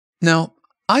Now,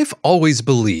 I've always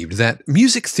believed that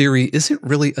music theory isn't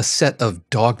really a set of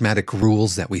dogmatic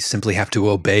rules that we simply have to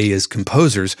obey as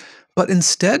composers, but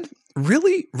instead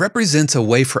really represents a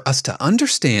way for us to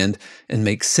understand and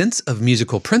make sense of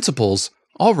musical principles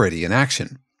already in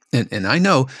action. And I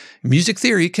know music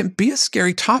theory can be a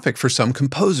scary topic for some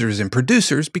composers and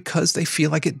producers because they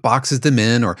feel like it boxes them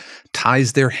in or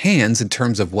ties their hands in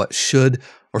terms of what should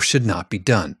or should not be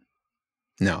done.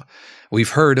 Now,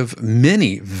 we've heard of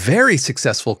many very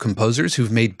successful composers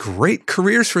who've made great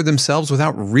careers for themselves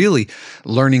without really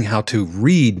learning how to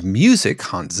read music.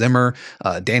 Hans Zimmer,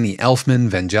 Danny Elfman,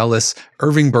 Vangelis,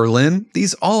 Irving Berlin,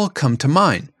 these all come to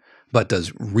mind. But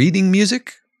does reading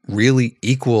music really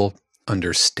equal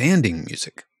understanding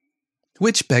music?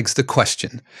 Which begs the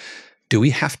question, do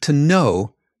we have to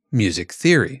know music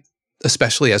theory,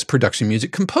 especially as production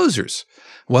music composers?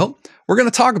 Well, we're going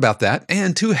to talk about that,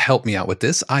 and to help me out with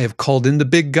this, I have called in the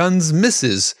big guns,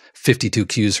 Mrs. 52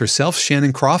 Qs herself,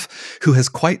 Shannon Kropf, who has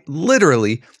quite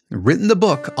literally written the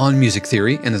book on music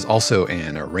theory and is also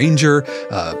an arranger,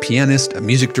 a pianist, a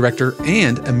music director,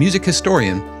 and a music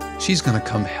historian. She's going to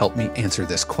come help me answer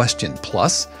this question.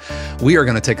 Plus, we are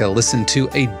going to take a listen to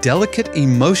a delicate,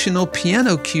 emotional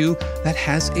piano cue that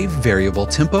has a variable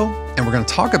tempo, and we're going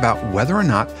to talk about whether or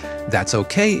not that's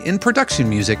okay in production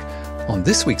music on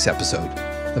this week's episode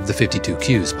of the 52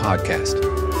 Qs podcast.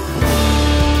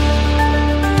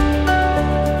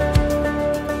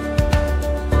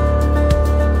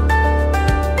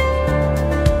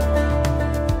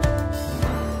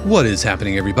 What is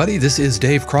happening, everybody? This is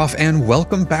Dave Kropf, and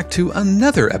welcome back to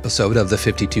another episode of the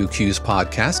 52 Qs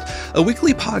podcast, a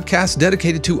weekly podcast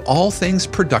dedicated to all things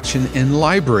production and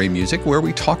library music, where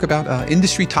we talk about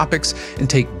industry topics and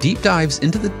take deep dives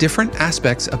into the different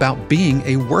aspects about being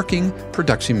a working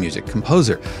production music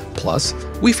composer. Plus,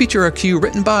 we feature a cue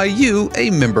written by you,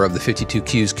 a member of the 52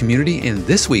 Qs community, and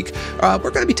this week, we're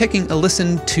going to be taking a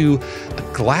listen to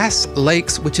Glass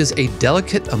Lakes, which is a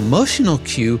delicate, emotional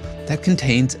cue that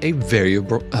contains a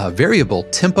variable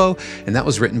tempo, and that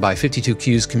was written by 52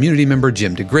 Qs community member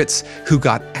Jim DiGritz, who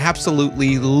got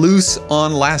absolutely loose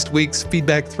on last week's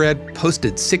feedback thread,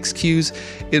 posted 6 cues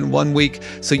in 1 week,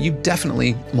 so you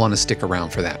definitely want to stick around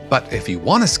for that. But if you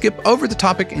want to skip over the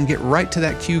topic and get right to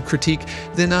that cue critique,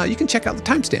 then you can check out the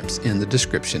timestamps in the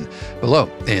description below.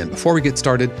 And before we get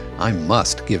started, I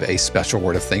must give a special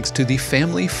word of thanks to the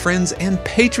family, friends, and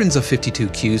patrons of 52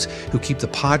 Qs who keep the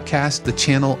podcast, the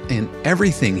channel, and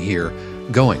everything here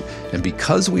going. And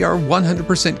because we are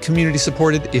 100% community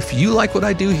supported, if you like what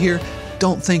I do here,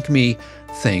 don't thank me,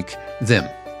 thank them.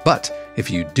 But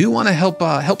if you do want to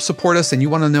help support us and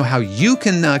you want to know how you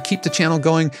can keep the channel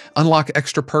going, unlock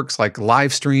extra perks like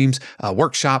live streams,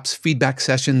 workshops, feedback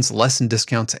sessions, lesson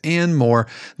discounts, and more,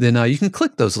 then you can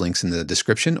click those links in the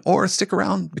description or stick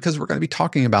around because we're going to be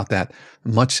talking about that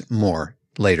much more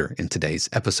later in today's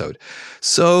episode.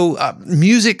 So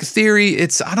music theory,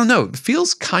 I don't know, it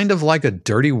feels kind of like a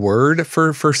dirty word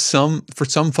for some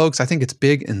folks. I think it's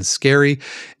big and scary,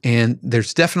 and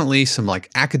there's definitely some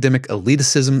like academic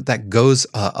elitism that goes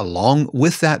along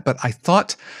with that. But I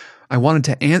thought I wanted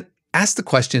to ask the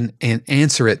question and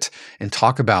answer it and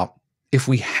talk about if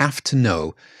we have to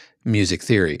know music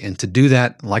theory. And to do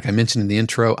that, like I mentioned in the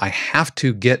intro, I have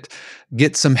to get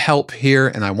some help here,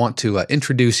 and I want to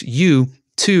introduce you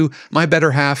to my better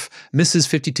half, Mrs.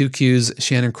 52 Qs,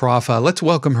 Shannon Kropf. Let's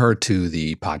welcome her to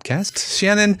the podcast.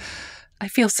 Shannon. I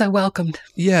feel so welcomed.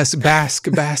 Yes, bask.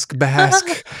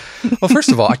 Well,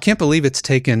 first of all, I can't believe it's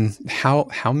taken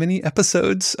how many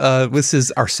episodes? This is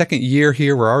our second year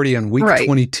here. We're already on week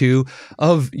 22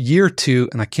 of year 2,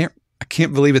 and I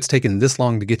can't believe it's taken this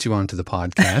long to get you onto the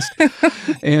podcast.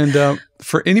 And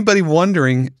for anybody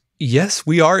wondering, yes,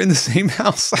 we are in the same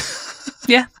house.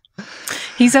 Yeah.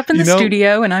 He's up in the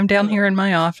studio and I'm down here in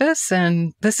my office,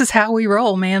 and this is how we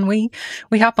roll, man. We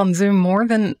hop on Zoom more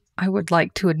than I would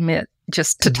like to admit,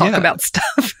 just to talk about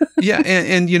stuff. Yeah,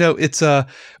 and it's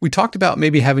we talked about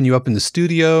maybe having you up in the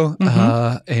studio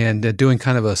and doing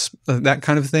kind of that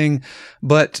kind of thing.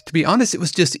 But to be honest, it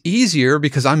was just easier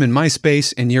because I'm in my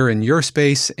space and you're in your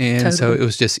space, and so it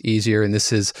was just easier. And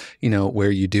this is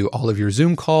where you do all of your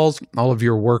Zoom calls, all of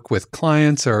your work with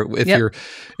clients, or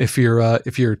if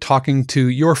you're talking to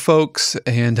your folks.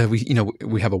 And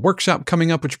we have a workshop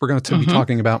coming up, which we're going to be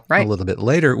talking about a little bit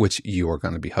later, which you are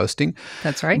going to be hosting.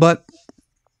 That's right. But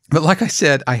like I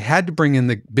said, I had to bring in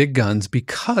the big guns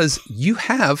because you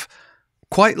have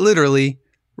quite literally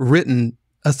written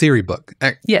a theory book,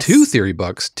 yes. 2 theory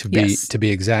books to be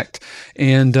exact.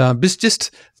 And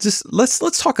just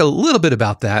let's talk a little bit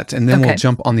about that, and then we'll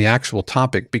jump on the actual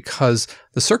topic, because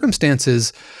the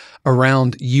circumstances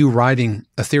around you writing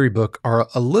a theory book are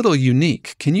a little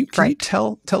unique. Can you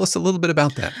tell us a little bit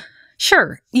about that?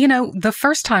 Sure. The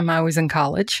first time I was in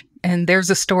college, and there's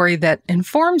a story that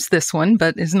informs this one,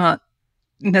 but is not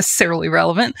necessarily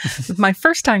relevant. My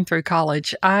first time through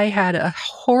college, I had a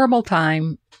horrible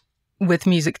time with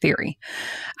music theory.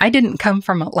 I didn't come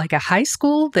from a high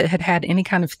school that had any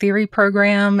kind of theory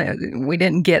program. We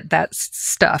didn't get that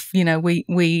stuff.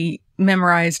 We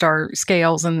memorized our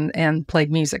scales and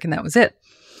played music, and that was it.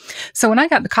 So when I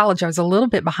got to college, I was a little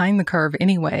bit behind the curve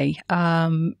anyway,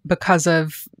 because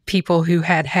of people who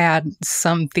had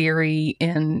some theory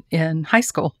in high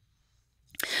school.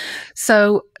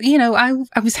 So, I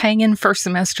was hanging first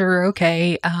semester,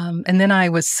 okay. And then I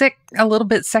was sick a little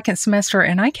bit second semester,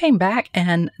 and I came back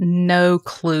and no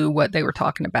clue what they were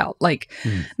talking about.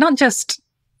 Not just,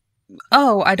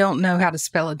 I don't know how to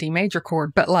spell a D major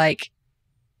chord, but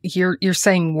you're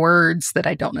saying words that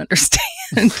I don't understand.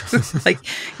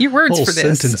 Your words whole for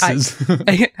this. Sentences.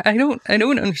 I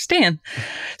don't understand.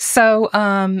 So,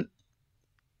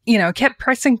 I kept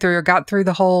pressing through, got through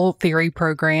the whole theory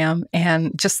program,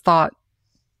 and just thought,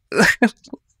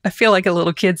 I feel like a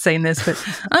little kid saying this, but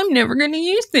I'm never going to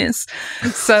use this.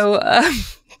 So,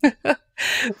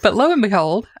 but lo and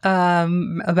behold,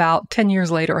 about 10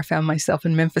 years later, I found myself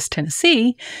in Memphis,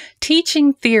 Tennessee,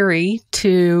 teaching theory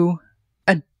to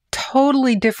a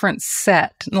totally different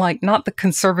set, not the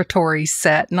conservatory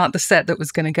set, not the set that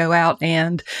was going to go out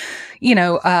and, be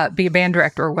a band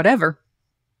director or whatever.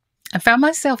 I found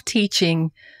myself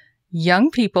teaching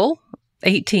young people,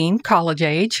 18, college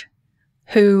age,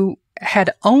 who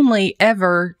had only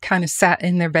ever kind of sat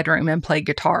in their bedroom and played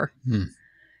guitar.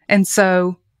 And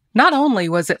so not only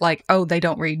was it they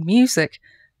don't read music,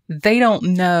 they don't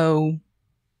know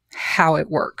how it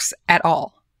works at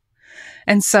all.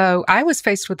 And so I was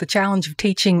faced with the challenge of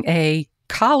teaching a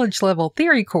college level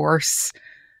theory course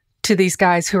to these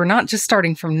guys who are not just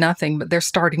starting from nothing, but they're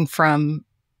starting from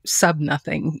sub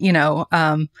nothing.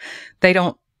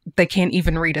 They can't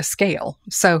even read a scale.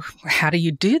 So how do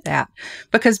you do that?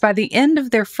 Because by the end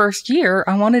of their first year,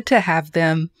 I wanted to have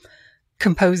them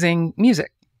composing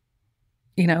music,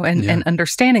 and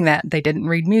understanding that they didn't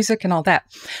read music and all that.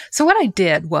 So what I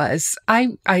did was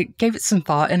I gave it some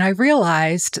thought, and I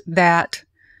realized that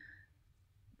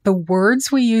the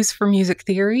words we use for music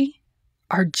theory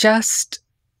are just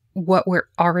what we're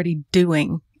already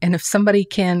doing. And if somebody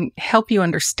can help you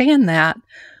understand that,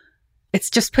 it's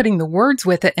just putting the words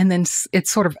with it, and then it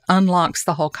sort of unlocks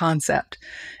the whole concept.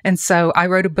 And so I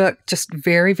wrote a book just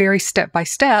very, very step by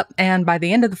step. And by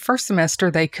the end of the first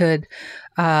semester, they could,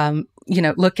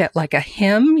 look at a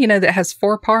hymn, that has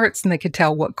 4 parts, and they could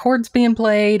tell what chords being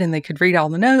played, and they could read all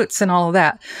the notes and all of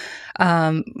that,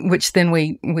 which then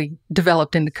we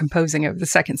developed into composing over the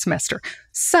second semester.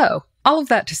 So all of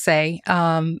that to say,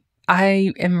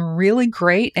 I am really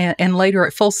great. And later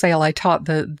at Full Sail, I taught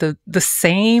the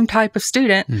same type of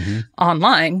student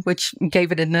online, which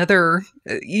gave it another,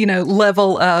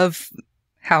 level of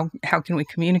how can we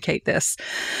communicate this?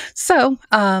 So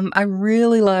I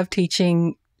really love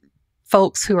teaching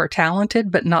folks who are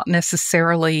talented, but not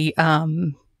necessarily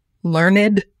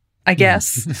learned, I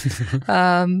guess,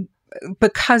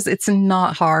 because it's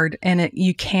not hard and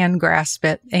you can grasp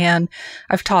it. And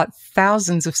I've taught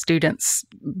thousands of students,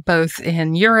 both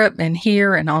in Europe and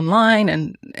here and online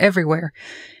and everywhere.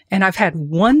 And I've had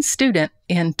one student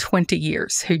in 20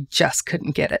 years who just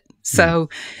couldn't get it. So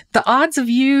the odds of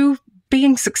you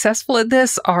being successful at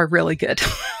this are really good.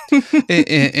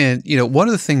 and one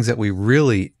of the things that we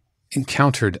really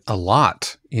encountered a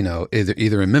lot,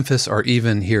 either in Memphis or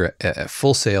even here at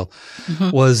Full Sail,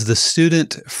 was the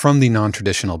student from the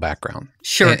non-traditional background.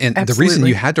 Sure, and the reason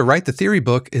you had to write the theory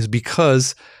book is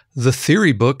because the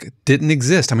theory book didn't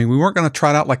exist. I mean, we weren't going to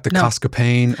trot out the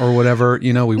Coscapane or whatever.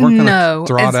 We weren't going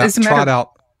to trot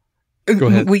out. Go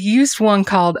ahead. We used one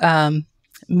called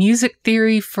Music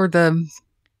Theory for the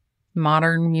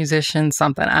Modern Musician,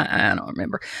 something. I don't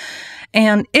remember.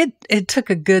 And it took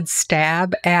a good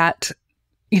stab at,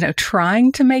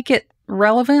 trying to make it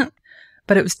relevant,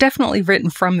 but it was definitely written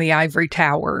from the ivory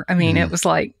tower. I mean, it was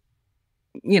I'm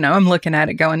looking at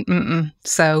it going,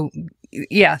 So,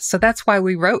 yeah, so that's why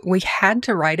we had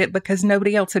to write it because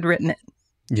nobody else had written it.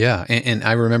 Yeah. And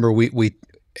I remember we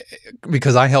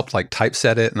because I helped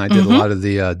typeset it and I did a lot of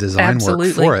the design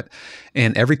work for it.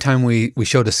 And every time we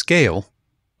showed a scale,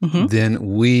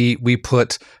 then we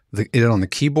put it on the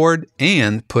keyboard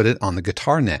and put it on the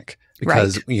guitar neck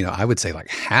because, I would say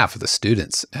half of the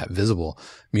students at Visible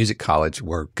Music College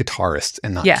were guitarists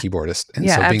and not keyboardists. And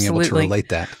so being able to relate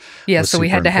that was so we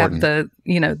had to have the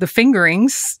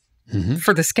fingerings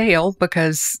for the scale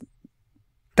because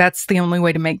that's the only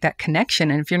way to make that connection.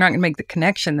 And if you're not going to make the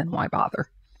connection, then why bother?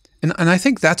 And I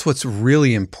think that's what's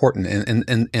really important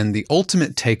and the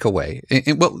ultimate takeaway.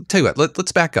 And well, tell you what,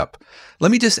 let's back up.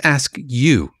 Let me just ask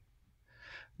you,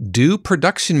 do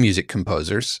production music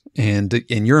composers and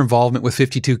your involvement with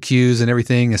 52Qs and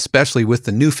everything, especially with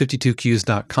the new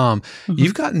 52Qs.com,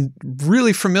 you've gotten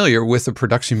really familiar with the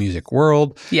production music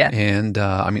world. Yeah. And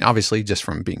I mean, obviously just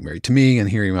from being married to me and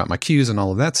hearing about my cues and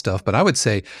all of that stuff, but I would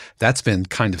say that's been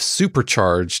kind of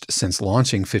supercharged since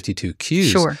launching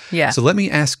 52Qs. Sure. Yeah. So let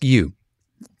me ask you,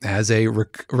 as a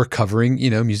recovering,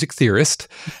 music theorist,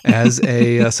 as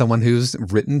a someone who's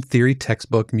written theory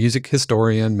textbook, music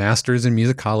historian, masters in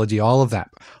musicology, all of that.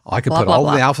 I could put all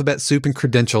of the alphabet soup and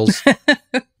credentials.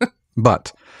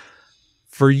 But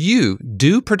for you,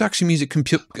 do production music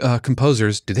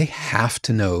composers, do they have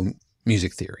to know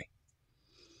music theory?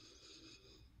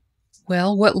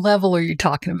 Well, what level are you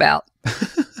talking about?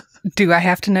 Do I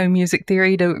have to know music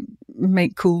theory to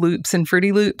make cool loops and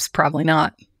fruity loops? Probably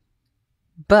not.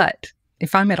 But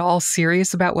if I'm at all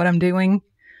serious about what I'm doing,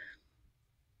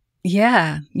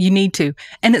 yeah, you need to.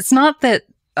 And it's not that,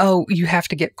 you have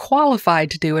to get qualified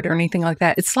to do it or anything like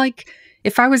that. It's like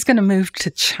if I was going to move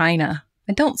to China,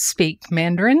 I don't speak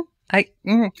Mandarin,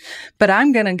 but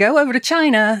I'm going to go over to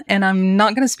China and I'm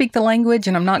not going to speak the language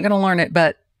and I'm not going to learn it,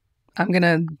 but I'm going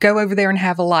to go over there and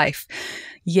have a life.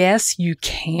 Yes, you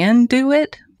can do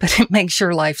it, but it makes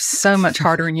your life so much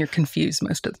harder and you're confused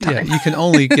most of the time. Yeah, you can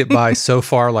only get by so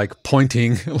far, like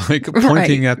pointing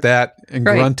at that and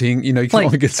grunting. You can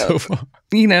only get so far.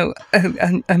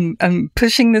 I'm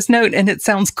pushing this note and it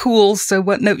sounds cool. So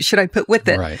what note should I put with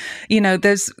it? Right.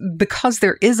 Because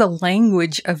there is a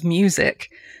language of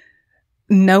music.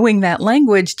 Knowing that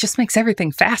language just makes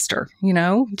everything faster,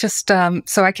 so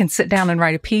I can sit down and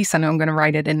write a piece. I know I'm going to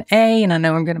write it in A, and I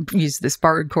know I'm going to use this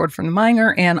borrowed chord from the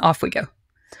minor, and off we go.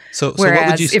 So whereas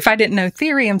what would you if I didn't know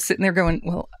theory, I'm sitting there going,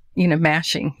 well,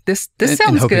 mashing. This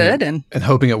sounds good. And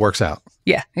hoping it works out.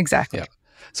 Yeah, exactly. Yeah.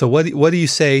 So what do you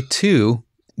say to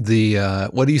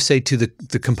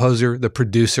the composer, the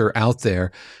producer out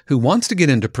there who wants to get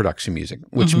into production music,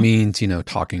 which means,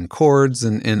 talking chords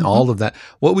and all of that?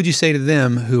 What would you say to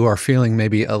them who are feeling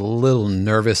maybe a little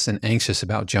nervous and anxious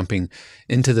about jumping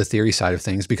into the theory side of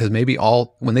things? Because maybe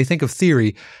when they think of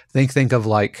theory, they think of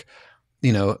like,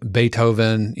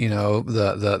 Beethoven,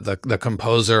 the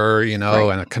composer, and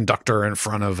a conductor in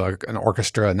front of an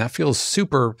orchestra. And that feels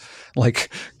super like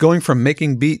going from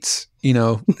making beats,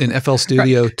 in FL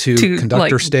Studio to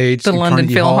conductor stage. The London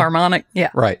Carnegie Philharmonic. Yeah.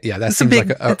 Right. Yeah. That seems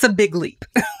like it's a big leap.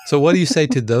 So what do you say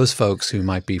to those folks who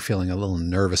might be feeling a little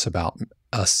nervous about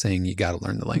us saying you got to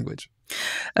learn the language?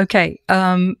 Okay.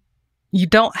 You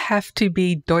don't have to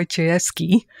be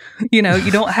Dostoevsky, you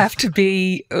don't have to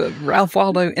be Ralph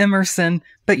Waldo Emerson,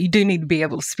 but you do need to be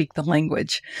able to speak the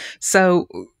language. So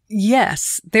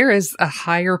yes, there is a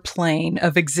higher plane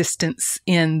of existence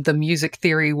in the music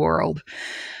theory world.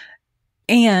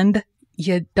 And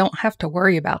you don't have to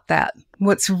worry about that.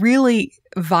 What's really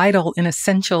vital and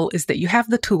essential is that you have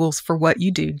the tools for what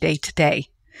you do day to day.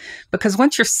 Because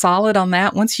once you're solid on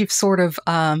that, once you've sort of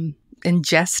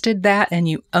ingested that and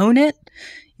you own it,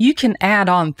 you can add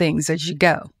on things as you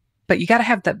go. But you got to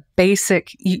have the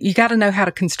basic, you got to know how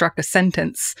to construct a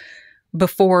sentence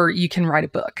before you can write a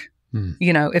book,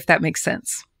 if that makes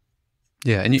sense.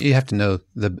 Yeah, and you have to know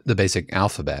the basic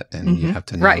alphabet, and you have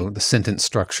to know the sentence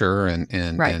structure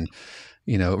and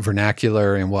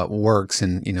vernacular and what works,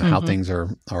 and how things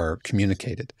are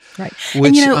communicated. Right.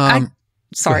 Which, and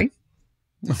sorry.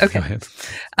 Okay.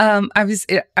 I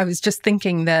was just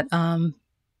thinking that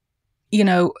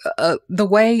the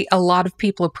way a lot of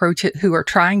people approach it who are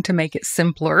trying to make it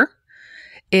simpler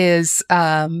is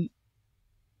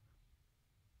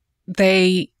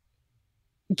they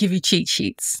give you cheat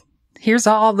sheets. Here's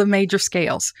all the major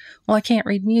scales. Well, I can't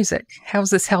read music. How is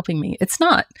this helping me? It's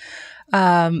not.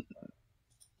 You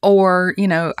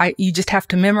just have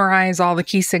to memorize all the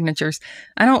key signatures.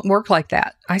 I don't work like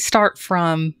that. I start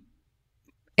from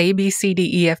A, B, C,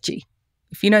 D, E, F, G.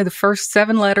 If you know the first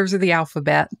 7 letters of the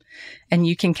alphabet and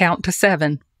you can count to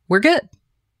 7, we're good.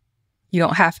 You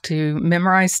don't have to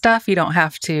memorize stuff. You don't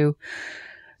have to,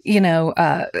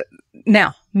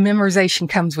 now memorization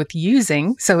comes with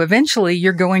using. So eventually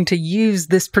you're going to use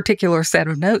this particular set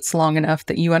of notes long enough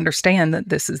that you understand that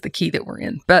this is the key that we're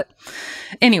in. But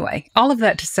anyway, all of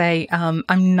that to say, I'm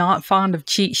not fond of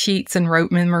cheat sheets and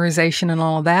rote memorization and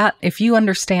all of that. If you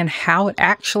understand how it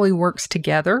actually works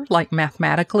together, like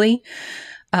mathematically,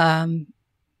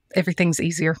 everything's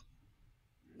easier.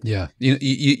 Yeah.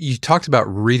 You talked about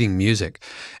reading music,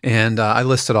 and I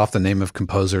listed off the name of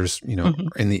composers,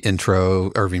 in the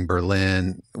intro, Irving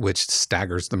Berlin, which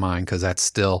staggers the mind because that's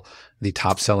still the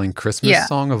top selling Christmas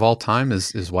song of all time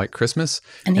is White Christmas.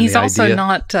 And he's also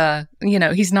not,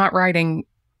 he's not writing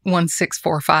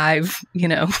 1645,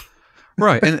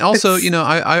 Right. And also,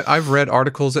 I've read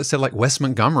articles that said like Wes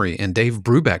Montgomery and Dave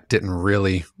Brubeck didn't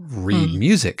really read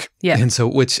music. Yeah. And so,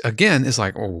 which again is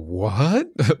like, what?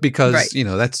 Because,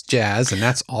 that's jazz and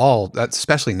that's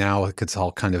especially now it's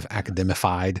all kind of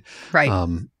academified. Right.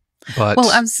 But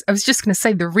I was just going to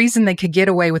say the reason they could get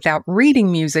away without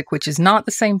reading music, which is not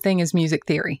the same thing as music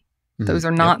theory. Those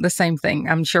are not the same thing.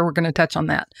 I'm sure we're going to touch on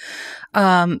that.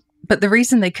 But the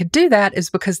reason they could do that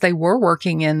is because they were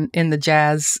working in the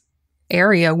jazz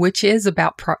area, which is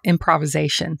about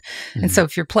improvisation. And so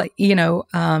if you're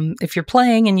if you're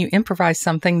playing and you improvise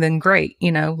something, then great,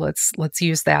 let's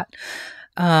use that.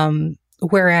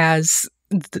 Whereas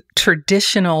the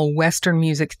traditional Western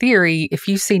music theory, if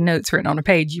you see notes written on a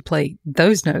page, you play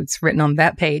those notes written on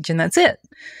that page and that's it.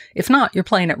 If not, you're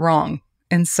playing it wrong.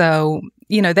 And so,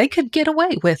 they could get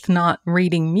away with not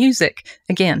reading music.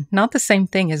 Again, not the same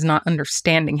thing as not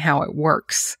understanding how it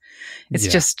works. It's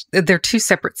just they're two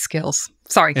separate skills.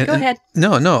 Sorry, go ahead.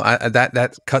 No,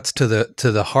 that cuts to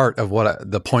the heart of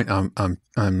the point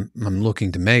I'm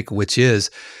looking to make, which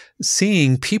is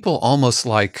seeing people almost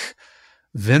like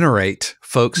venerate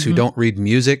folks who don't read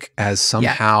music as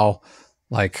somehow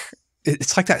like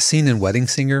it's like that scene in Wedding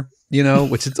Singer.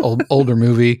 Which is an older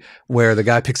movie where the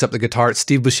guy picks up the guitar. It's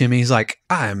Steve Buscemi. He's like,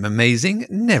 I'm amazing.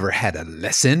 Never had a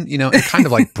lesson, and kind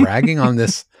of like bragging on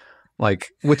this,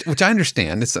 like, which I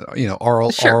understand. It's,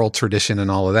 oral tradition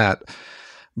and all of that.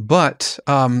 But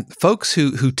folks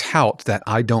who tout that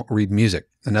I don't read music,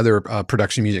 another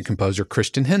production music composer,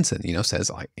 Christian Henson, he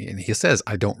says,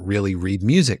 I don't really read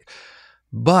music.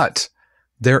 But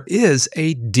there is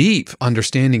a deep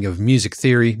understanding of music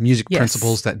theory, music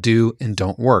principles that do and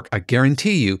don't work. I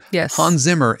guarantee you, Hans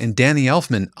Zimmer and Danny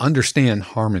Elfman understand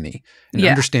harmony and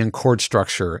understand chord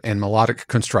structure and melodic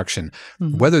construction.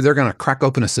 Whether they're going to crack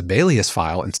open a Sibelius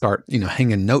file and start,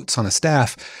 hanging notes on a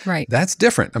staff, right? That's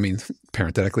different. I mean,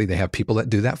 parenthetically, they have people that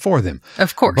do that for them.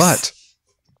 Of course.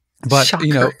 But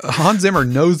Shocker. Hans Zimmer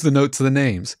knows the notes of the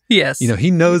names. Yes.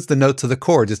 He knows the notes of the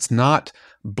chords. It's not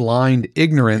blind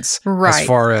ignorance as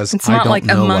far as it's not like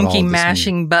a monkey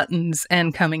mashing buttons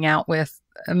and coming out with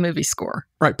a movie score.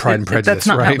 Right. Pride and Prejudice. That's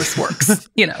not how this works,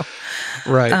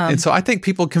 Right. And so I think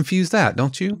people confuse that,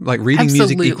 don't you? Like reading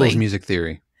music equals music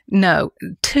theory. No,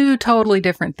 two totally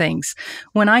different things.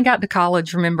 When I got to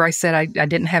college, remember I said I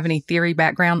didn't have any theory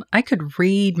background. I could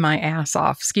read my ass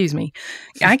off. Excuse me.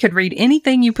 I could read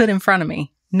anything you put in front of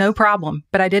me. No problem.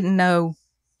 But I didn't know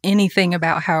anything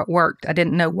about how it worked. I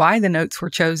didn't know why the notes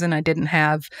were chosen. I didn't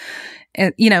have,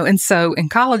 and so in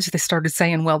college they started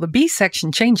saying, well, the B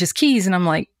section changes keys. And I'm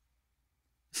like,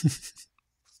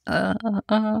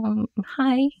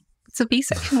 hi, it's a B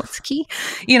section. What's the key?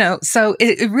 So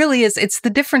it really is. It's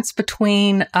the difference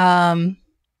between,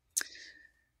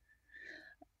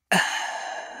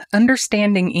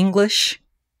 understanding English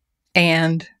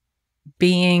and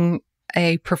being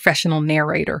a professional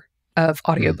narrator of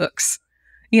audiobooks.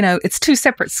 It's two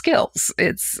separate skills.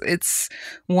 It's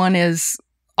one is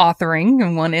authoring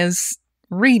and one is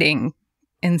reading.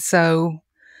 And so,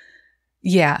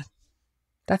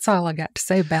 that's all I got to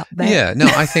say about that. Yeah, no,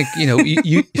 I think,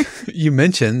 you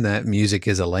mentioned that music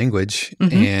is a language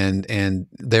and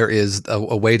there is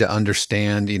a way to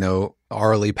understand,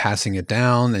 orally passing it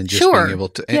down and just being able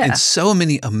to, and so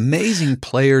many amazing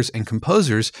players and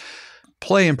composers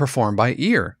play and perform by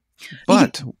ear.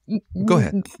 But go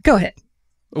ahead. Go ahead.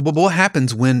 But what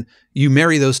happens when you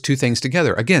marry those two things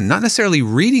together? Again, not necessarily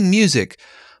reading music,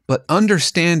 but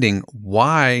understanding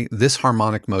why this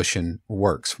harmonic motion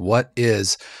works. What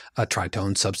is a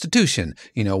tritone substitution?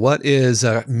 What is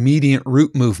a mediant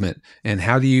root movement? And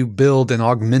how do you build an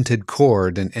augmented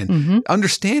chord? And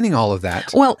understanding all of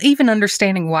that. Well, even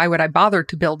understanding why would I bother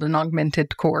to build an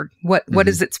augmented chord? What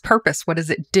is its purpose? What does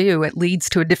it do? It leads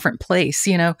to a different place,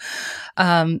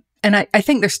 And I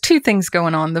think there's two things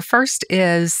going on. The first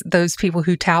is those people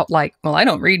who tout like, well, I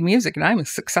don't read music and I'm a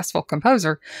successful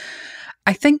composer.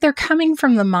 I think they're coming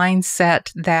from the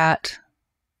mindset that,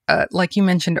 like you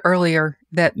mentioned earlier,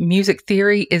 that music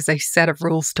theory is a set of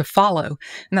rules to follow.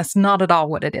 And that's not at all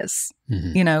what it is.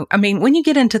 I mean, when you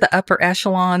get into the upper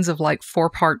echelons of like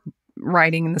 4-part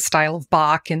writing in the style of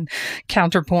Bach and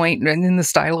counterpoint and in the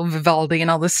style of Vivaldi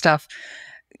and all this stuff,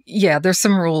 there's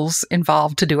some rules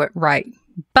involved to do it right.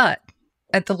 But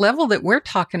at the level that we're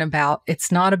talking about,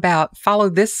 it's not about follow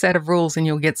this set of rules and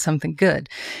you'll get something good.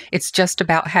 It's just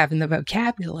about having the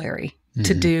vocabulary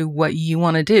to do what you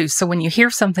want to do. So when you hear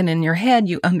something in your head,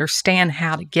 you understand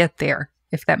how to get there,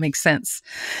 if that makes sense.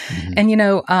 And, you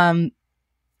know, I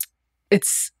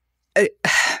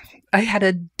had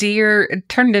it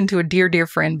turned into a dear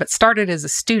friend, but started as a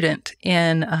student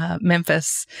in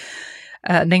Memphis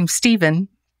named Stephen.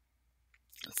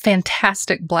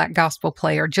 Fantastic Black gospel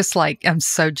player. Just like, I'm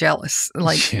so jealous.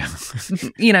 Like,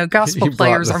 you know, gospel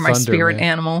players are my spirit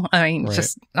animal. I mean,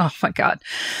 just, oh my God.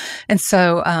 And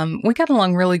so, we got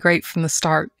along really great from the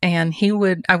start. And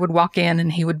I would walk in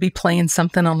and he would be playing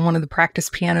something on one of the practice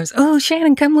pianos. Oh,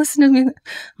 Shannon, come listen to me. I'm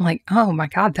like, oh my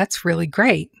God, that's really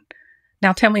great.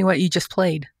 Now tell me what you just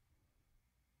played.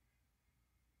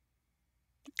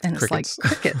 And it's like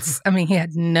crickets. I mean, he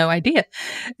had no idea.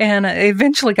 And it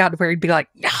eventually got to where he'd be like,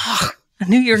 oh, I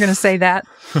knew you were going to say that.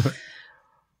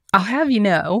 I'll have you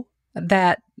know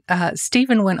that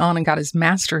Stephen went on and got his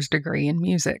master's degree in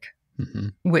music,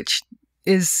 which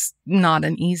is not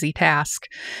an easy task.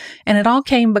 And it all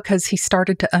came because he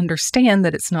started to understand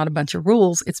that it's not a bunch of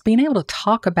rules. It's being able to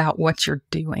talk about what you're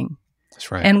doing.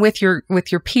 That's right. And with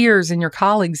your peers and your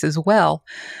colleagues as well.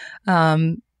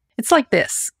 It's like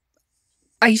this.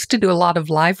 I used to do a lot of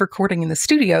live recording in the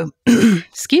studio,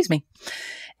 excuse me.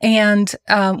 And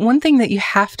one thing that you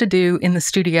have to do in the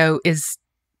studio is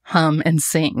hum and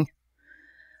sing,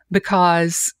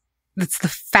 because that's the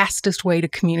fastest way to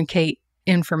communicate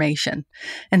information.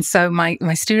 And so my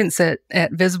students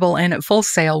at Visible and at Full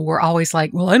Sail were always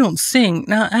like, well, I don't sing.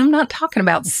 No, I'm not talking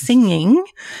about singing.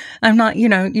 I'm not, you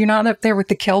know, you're not up there with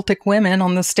the Celtic women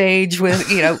on the stage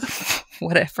with, you know,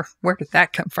 whatever. Where did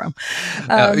that come from?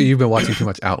 You've been watching too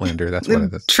much Outlander. That's what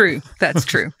it is. True. That's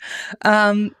true.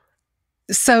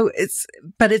 So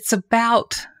it's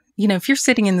about, you know, if you're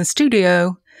sitting in the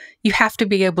studio, you have to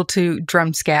be able to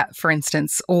drum scat, for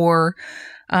instance, or,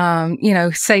 you know,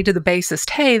 say to the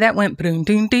bassist, hey, that went boom,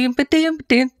 doom, doom, doom,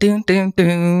 doom, doom, doom,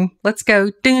 doom. Let's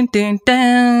go, doom, doom,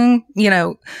 doom. You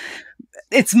know,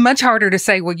 it's much harder to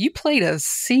say, well, you played a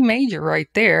C major right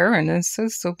there. And it's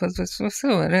so.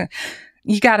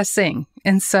 You got to sing.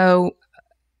 And so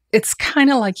it's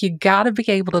kind of like you got to be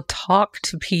able to talk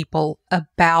to people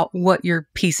about what your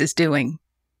piece is doing.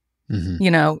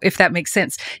 You know, if that makes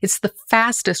sense. It's the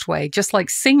fastest way, just like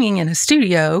singing in a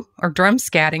studio or drum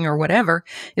scatting or whatever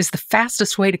is the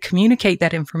fastest way to communicate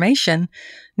that information.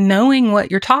 Knowing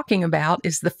what you're talking about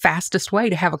is the fastest way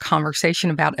to have a conversation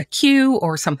about a cue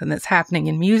or something that's happening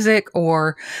in music,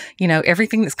 or, you know,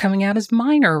 everything that's coming out is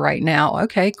minor right now.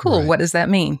 Okay, cool. Right. What does that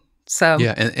mean? So,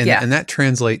 and that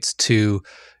translates to,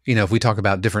 you know, if we talk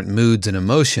about different moods and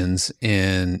emotions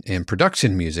in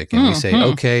production music, and we say,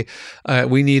 okay,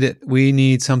 we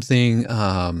need something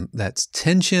that's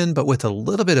tension, but with a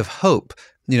little bit of hope.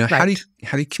 You know, how do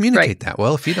you communicate that?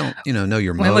 Well, if you don't, you know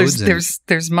your modes.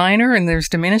 There's minor and there's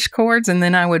diminished chords, and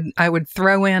then I would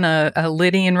throw in a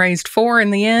Lydian raised 4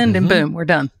 in the end, and boom, we're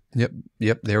done.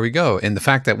 Yep. There we go. And the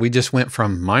fact that we just went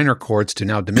from minor chords to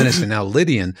now diminished and now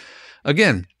Lydian,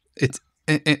 again, it's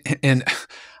and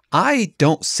I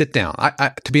don't sit down.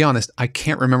 I to be honest, I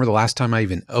can't remember the last time I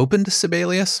even opened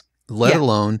Sibelius, let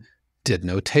alone did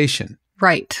notation.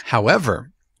 Right.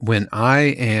 However, when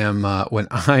I'm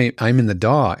in the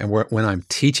DAW and when I'm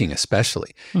teaching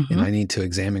especially, and I need to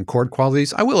examine chord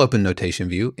qualities, I will open Notation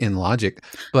View in Logic.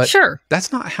 But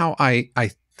that's not how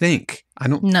I think. I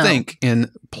don't think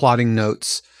in plotting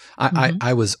notes.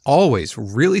 I was always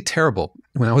really terrible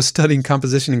when I was studying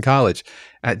composition in college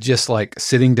at just like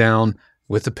sitting down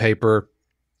with a paper,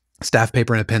 staff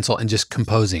paper and a pencil, and just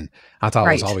composing. I thought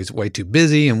I was always way too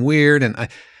busy and weird. And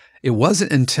it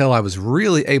wasn't until I was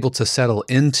really able to settle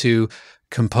into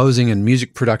composing and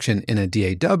music production in a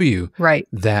DAW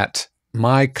that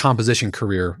my composition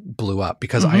career blew up,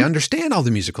 because I understand all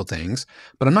the musical things,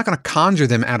 but I'm not going to conjure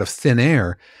them out of thin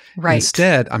air.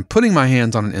 Instead, I'm putting my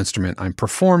hands on an instrument, I'm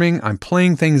performing, I'm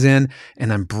playing things in,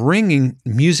 and I'm bringing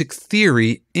music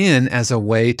theory in as a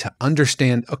way to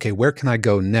understand, okay, where can I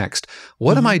go next?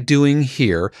 What am I doing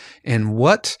here? And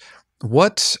what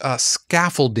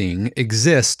scaffolding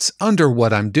exists under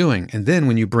what I'm doing? And then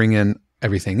when you bring in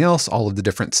everything else, all of the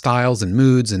different styles and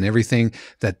moods and everything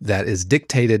that is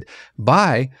dictated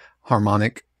by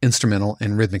harmonic, instrumental,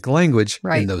 and rhythmic language,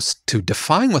 and those to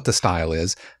define what the style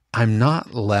is, I'm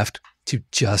not left to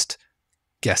just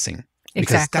guessing,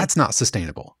 because that's not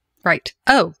sustainable. Right.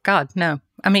 Oh, God, no.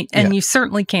 I mean, and you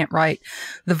certainly can't write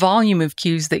the volume of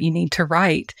cues that you need to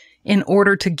write in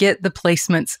order to get the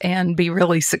placements and be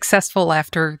really successful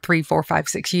after 3, 4, 5,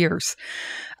 6 years,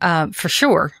 for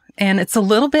sure. And it's a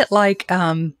little bit like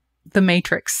the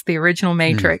Matrix, the original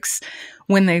Matrix,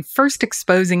 when they first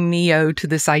exposing Neo to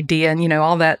this idea and, you know,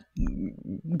 all that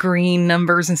green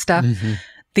numbers and stuff,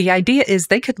 the idea is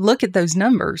they could look at those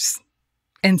numbers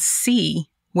and see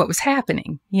what was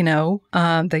happening. You know,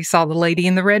 they saw the lady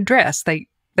in the red dress. They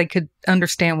could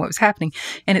understand what was happening.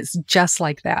 And it's just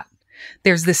like that.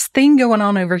 There's this thing going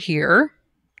on over here,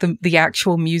 the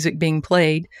actual music being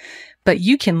played, but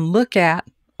you can look at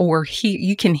or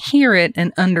you can hear it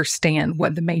and understand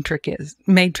what the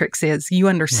matrix is. You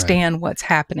understand what's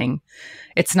happening.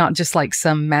 It's not just like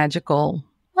some magical,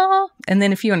 and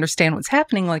then if you understand what's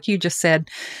happening, like you just said,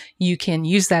 you can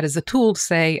use that as a tool to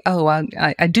say, oh,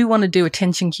 I do want to do a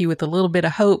tension cue with a little bit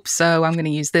of hope, so I'm going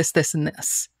to use this, this, and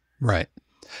this. Right.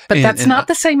 But that's not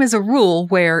the same as a rule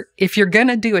where if you're going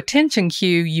to do a tension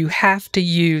cue, you have to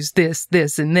use this,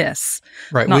 this, and this.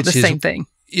 Right. Not the same thing.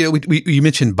 You know, you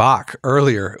mentioned Bach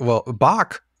earlier. Well,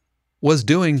 Bach was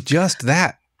doing just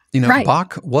that. You know,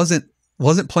 Bach wasn't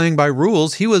playing by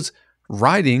rules. He was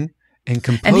writing and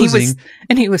composing.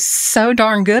 And he was so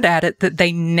darn good at it that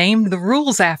they named the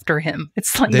rules after him.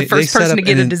 It's like the first person to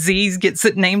get a disease gets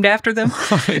it named after them.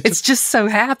 Right. It's just so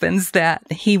happens that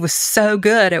he was so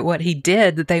good at what he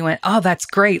did that they went, oh, that's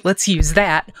great. Let's use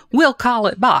that. We'll call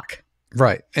it Bach.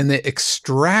 Right. And they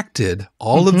extracted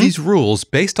all of these rules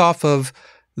based off of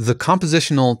the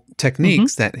compositional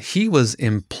techniques that he was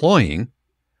employing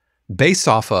based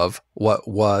off of what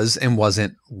was and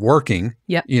wasn't working,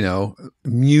 you know,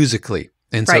 musically.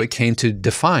 And so it came to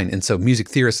define. And so music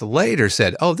theorists later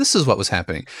said, oh, this is what was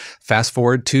happening. Fast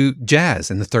forward to jazz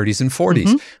in the 30s and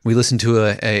 40s. We listened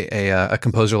to a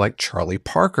composer like Charlie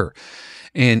Parker.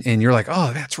 And you're like,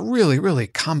 oh, that's really, really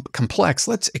complex.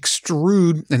 Let's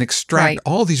extrude and extract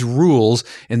all these rules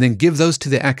and then give those to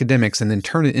the academics and then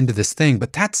turn it into this thing.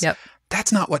 But that's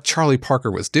not what Charlie Parker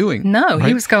was doing. No,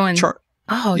 he was going, he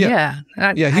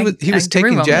was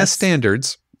taking jazz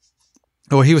standards.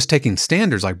 Or he was taking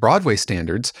standards like Broadway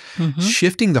standards,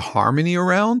 shifting the harmony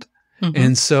around.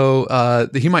 And so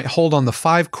he might hold on the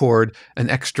 5 chord an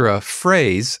extra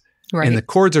phrase. Right. And the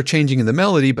chords are changing in the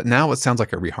melody, but now it sounds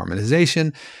like a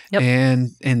reharmonization.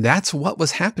 And that's what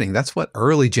was happening. That's what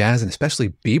early jazz and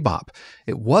especially bebop,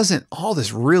 it wasn't all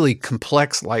this really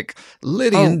complex, like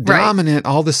Lydian dominant,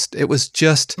 all this. It was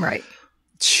just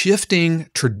shifting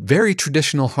very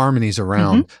traditional harmonies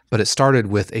around, but it started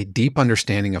with a deep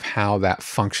understanding of how that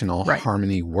functional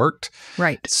harmony worked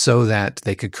so that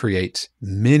they could create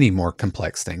many more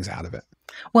complex things out of it.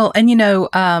 Well, and you know,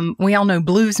 we all know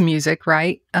blues music,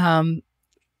 right?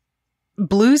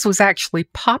 Blues was actually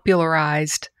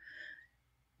popularized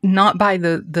not by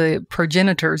the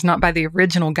progenitors, not by the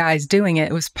original guys doing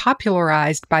it. It was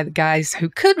popularized by the guys who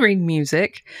could read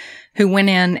music, who went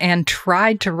in and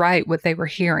tried to write what they were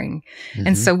hearing.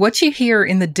 And so what you hear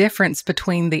in the difference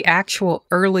between the actual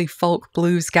early folk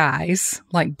blues guys,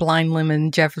 like Blind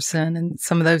Lemon, Jefferson, and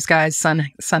some of those guys,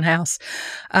 Son House,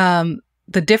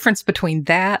 the difference between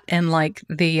that and like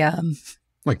the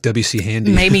like W.C.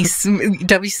 Handy.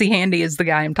 W.C. Handy is the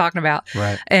guy I'm talking about.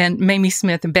 Right. And Mamie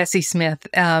Smith and Bessie Smith.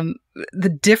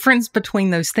 The difference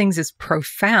between those things is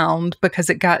profound because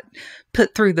it got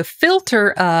put through the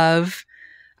filter of,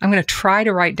 I'm going to try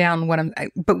to write down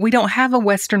but we don't have a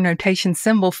Western notation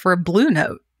symbol for a blue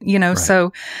note, you know,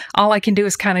 so all I can do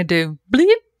is kind of do bleep.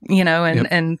 You know,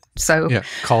 and so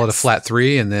call it a flat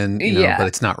 3, and then but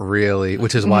it's not really,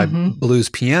 which is why blues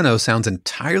piano sounds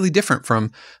entirely different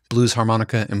from blues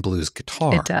harmonica and blues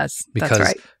guitar. It does,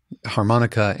 because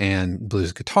harmonica and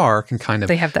blues guitar can kind of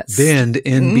bend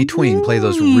in between, play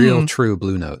those real true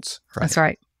blue notes.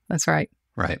 Right? That's right.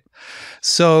 Right.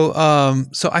 So,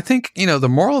 so I think the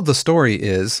moral of the story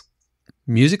is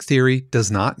music theory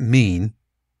does not mean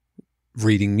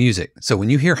reading music. So when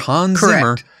you hear Hans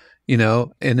Zimmer, in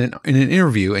an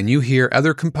interview, and you hear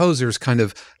other composers kind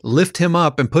of lift him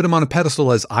up and put him on a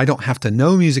pedestal as, I don't have to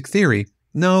know music theory.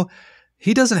 No,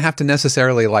 he doesn't have to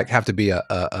necessarily have to be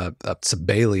a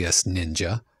Sibelius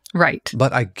ninja. Right.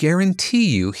 But I guarantee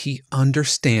you he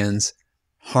understands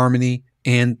harmony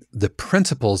and the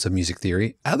principles of music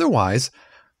theory. Otherwise,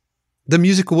 the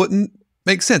music wouldn't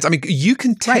make sense. I mean, you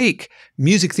can take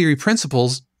music theory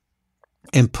principles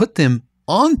and put them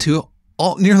onto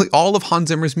nearly all of Hans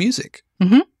Zimmer's music.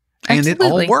 And it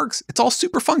all works. It's all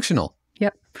super functional.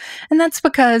 Yep. And that's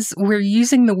because we're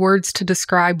using the words to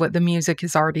describe what the music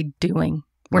is already doing.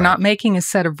 We're not making a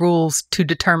set of rules to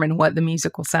determine what the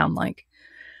music will sound like.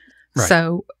 Right.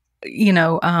 So,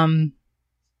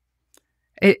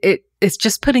 it's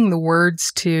just putting the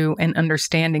words to and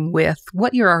understanding with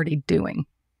what you're already doing.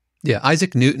 Yeah.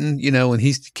 Isaac Newton, when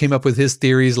he came up with his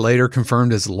theories later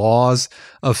confirmed as laws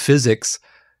of physics,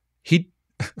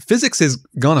 physics is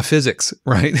gonna physics,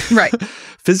 right? Right.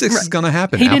 Physics Right. is gonna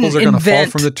happen. He Apples are didn't gonna fall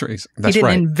invent- from the trees. That's he didn't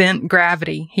right. invent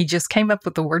gravity. He just came up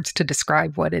with the words to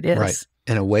describe what it is. Right.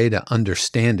 And a way to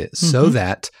understand it so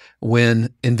that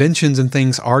when inventions and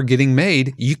things are getting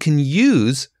made, you can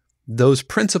use those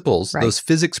principles, Right. those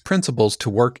physics principles to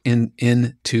work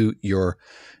into your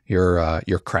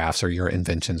crafts or your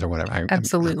inventions or whatever.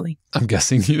 Absolutely. I'm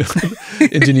guessing,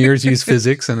 engineers use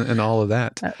physics and all of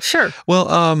that. Sure.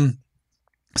 Well,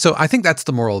 so I think that's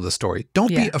the moral of the story. Don't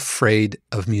be Yeah. afraid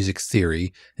of music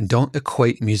theory, and don't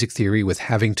equate music theory with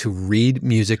having to read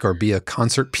music or be a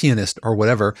concert pianist or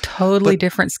whatever. Totally But-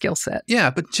 different skill set. Yeah,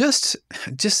 but just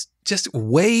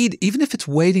wade, even if it's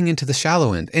wading into the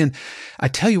shallow end. And I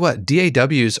tell you what,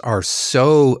 DAWs are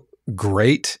so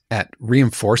great at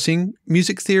reinforcing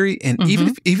music theory. And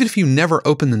even if you never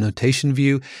open the notation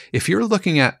view, if you're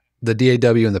looking at the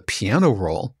DAW and the piano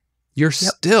roll, you're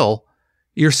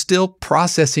still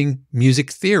processing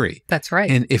music theory. That's right.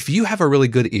 And if you have a really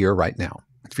good ear right now,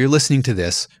 if you're listening to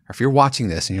this, or if you're watching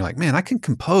this and you're like, man, I can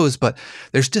compose, but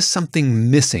there's just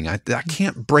something missing. I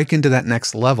can't break into that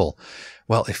next level.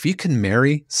 Well, if you can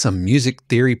marry some music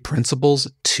theory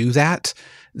principles to that,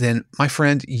 then my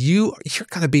friend, you're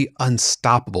going to be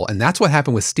unstoppable. And that's what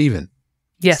happened with Stephen.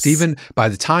 Yes. Stephen, by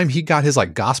the time he got his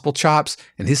like gospel chops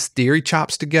and his theory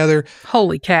chops together,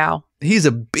 Holy cow. he's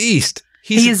a beast.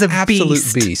 He is an a absolute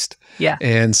beast. beast. Yeah.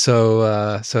 And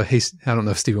so hey, I don't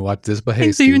know if Stephen watched this, but hey,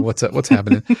 Hey, Stephen, Stephen. what's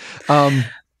happening?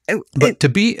 But to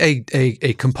be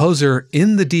a composer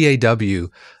in the DAW,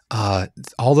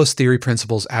 all those theory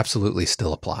principles absolutely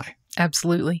still apply.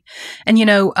 Absolutely. And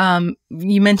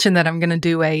you mentioned that I'm going to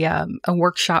do a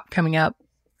workshop coming up,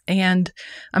 and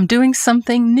I'm doing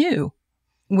something new,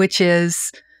 which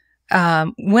is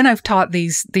when I've taught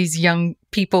these young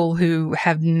people who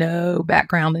have no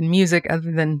background in music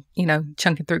other than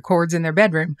chunking through chords in their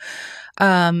bedroom.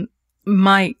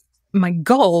 My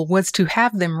goal was to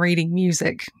have them reading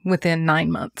music within 9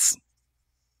 months.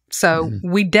 So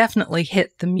we definitely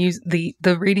hit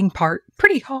the reading part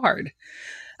pretty hard.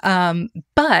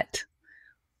 But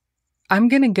I'm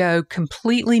going to go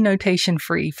completely notation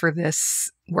free for this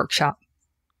workshop.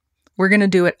 We're going to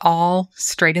do it all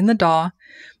straight in the DAW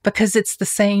because it's the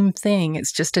same thing.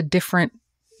 It's just a different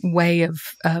way of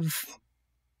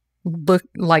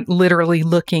literally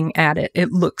looking at it.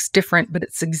 It looks different, but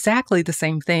it's exactly the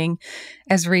same thing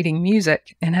as reading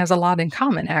music and has a lot in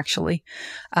common, actually.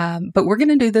 But we're going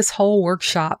to do this whole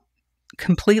workshop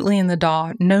completely in the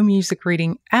DAW, no music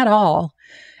reading at all.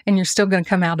 And you're still going to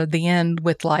come out at the end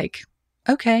with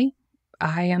okay,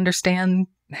 I understand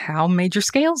how major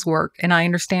scales work, and I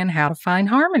understand how to find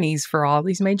harmonies for all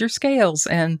these major scales.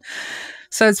 And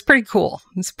so it's pretty cool.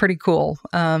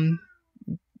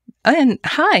 And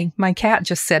hi, my cat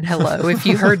just said hello. If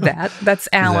you heard that, that's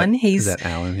Alan. Is that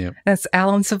Alan? Yeah. That's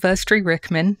Alan Silvestri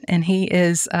Rickman, and he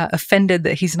is offended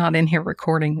that he's not in here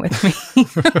recording with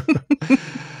me.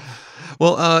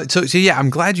 Well, so yeah,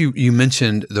 I'm glad you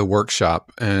mentioned the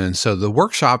workshop. And so the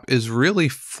workshop is really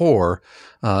for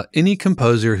any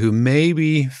composer who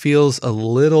maybe feels a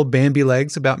little bandy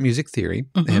legs about music theory,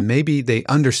 and maybe they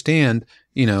understand,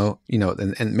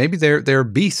 and maybe they're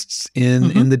beasts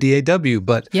in the DAW,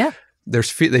 but yeah.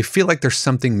 They feel like there's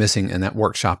something missing, and that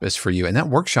workshop is for you. And that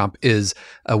workshop is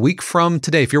a week from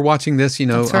today. If you're watching this,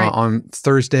 That's right. on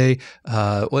Thursday,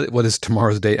 what is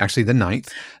tomorrow's date? Actually, the 9th.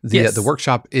 Yes. The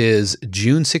workshop is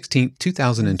June 16th,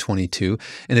 2022.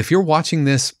 And if you're watching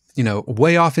this,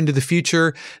 way off into the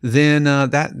future, then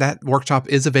that workshop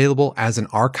is available as an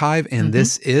archive. And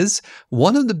this is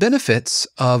one of the benefits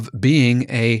of being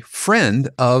a friend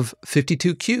of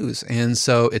 52Qs. And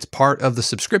so it's part of the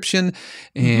subscription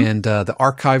and the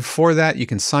archive for that. You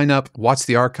can sign up, watch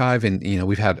the archive. And,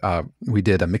 we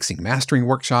did a mixing mastering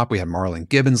workshop. We had Marlon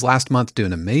Gibbons last month do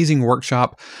an amazing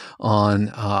workshop on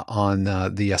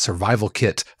the survival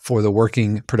kit for the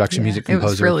working production music composer. It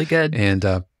was really good.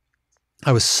 And,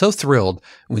 I was so thrilled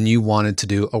when you wanted to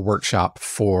do a workshop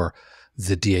for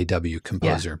the DAW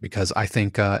composer because I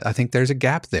think there's a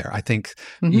gap there. I think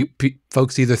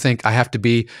folks either think I have to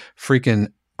be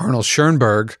freaking Arnold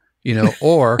Schoenberg,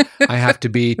 or I have to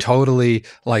be totally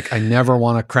I never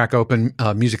want to crack open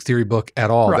a music theory book at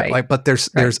all. Right. But there's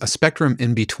a spectrum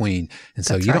in between, and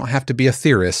so you don't have to be a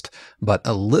theorist, but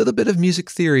a little bit of music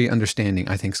theory understanding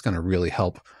I think is going to really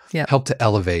help to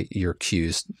elevate your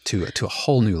cues to a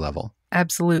whole new level.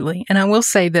 Absolutely. And I will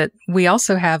say that we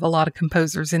also have a lot of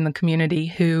composers in the community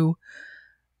who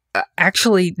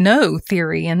actually know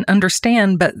theory and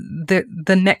understand, but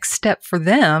the next step for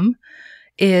them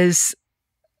is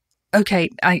okay,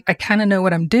 I kind of know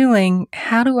what I'm doing.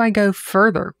 How do I go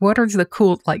further? What are the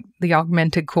cool, like the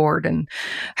augmented chord, and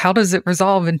how does it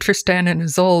resolve in Tristan and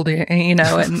Isolde, and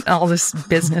all this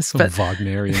business? Some But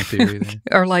Wagnerian theory there.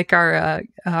 or like our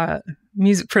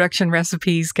music production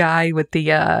recipes guy with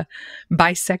the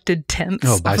bisected tenths.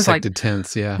 Oh, bisected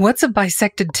tenths, yeah. What's a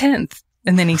bisected tenth?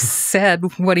 And then he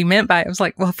said what he meant by it. I was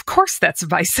like, well, of course that's a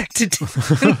bisected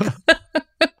tenth.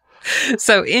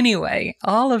 So anyway,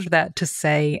 all of that to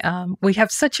say, we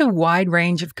have such a wide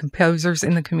range of composers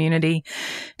in the community,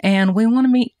 and we want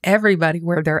to meet everybody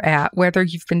where they're at. Whether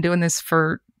you've been doing this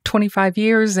for 25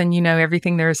 years and you know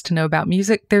everything there is to know about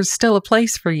music, there's still a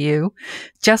place for you,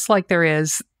 just like there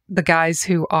is the guys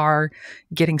who are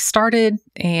getting started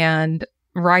and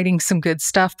writing some good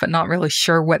stuff, but not really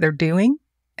sure what they're doing.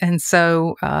 And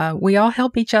so we all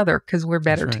help each other because we're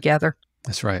better together.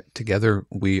 That's right. Together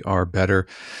we are better.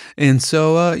 And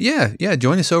so,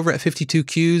 join us over at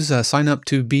 52Qs. Sign up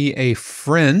to be a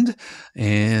friend,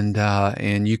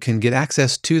 and you can get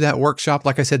access to that workshop.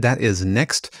 Like I said, that is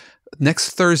next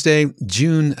Thursday,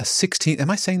 June 16th.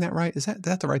 Am I saying that right? Is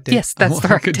that the right date? Yes, that's the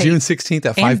right date. June 16th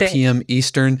at 5 p.m.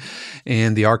 Eastern.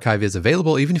 And the archive is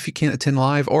available even if you can't attend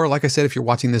live. Or like I said, if you're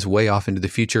watching this way off into the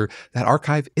future, that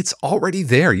archive, it's already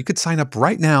there. You could sign up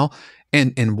right now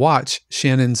and watch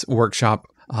Shannon's workshop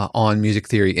on music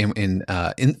theory. And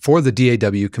for the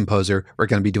DAW composer, we're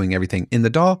going to be doing everything in the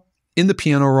DAW, in the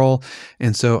piano roll.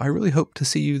 And so I really hope to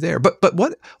see you there. But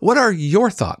what are your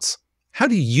thoughts? How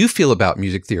do you feel about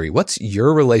music theory? What's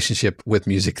your relationship with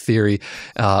music theory,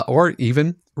 or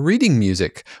even reading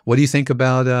music? What do you think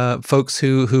about folks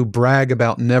who brag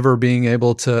about never being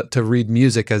able to read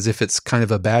music as if it's kind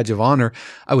of a badge of honor?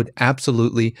 I would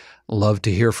absolutely love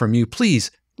to hear from you.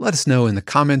 Please let us know in the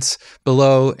comments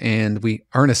below, and we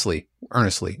earnestly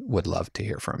would love to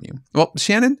hear from you. Well,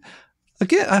 Shannon,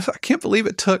 again, I can't believe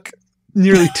it took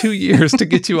nearly 2 years to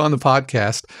get you on the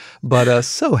podcast, but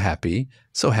so happy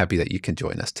that you can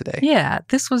join us today. Yeah,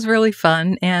 this was really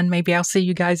fun, and maybe I'll see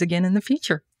you guys again in the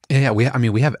future. Yeah, we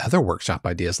have other workshop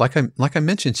ideas. Like I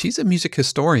mentioned, she's a music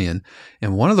historian,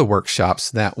 and one of the workshops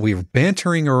that we're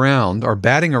batting around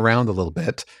a little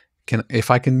bit,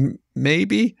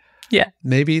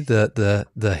 maybe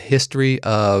the history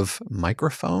of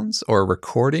microphones or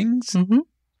recordings. Mm-hmm.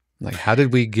 Like, how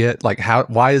did we get,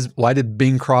 why did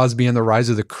Bing Crosby and the Rise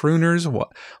of the Crooners,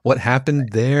 what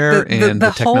happened there,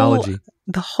 the technology?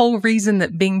 The whole reason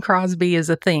that Bing Crosby is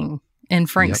a thing and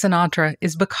Frank Sinatra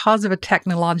is because of a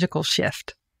technological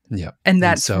shift. Yeah. And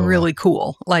that's really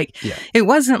cool. It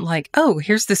wasn't like, oh,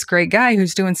 here's this great guy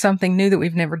who's doing something new that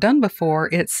we've never done before.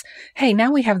 It's, hey,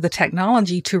 now we have the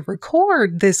technology to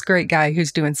record this great guy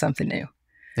who's doing something new.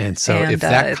 And so if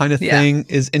that kind of thing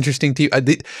is interesting to you,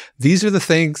 these are the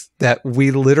things that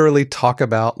we literally talk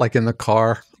about, like in the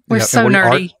car. We're so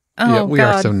nerdy. We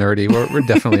are so nerdy. We're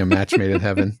definitely a match made in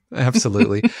heaven.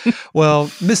 Absolutely. Well,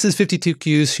 Mrs.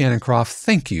 52Q's Shannon Kropf,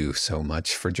 thank you so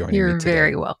much for joining me today. You're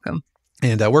very welcome.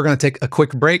 And we're going to take a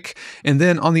quick break. And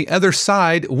then on the other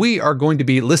side, we are going to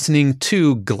be listening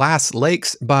to Glass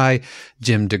Lakes by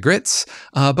Jim DiGritz.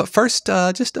 But first,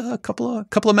 just a couple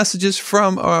of messages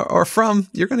from,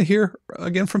 you're going to hear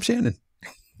again from Shannon.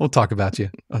 We'll talk about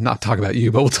you. Not talk about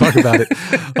you, but we'll talk about it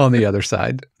on the other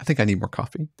side. I think I need more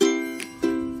coffee.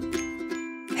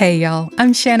 Hey, y'all.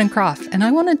 I'm Shannon Kropf, and I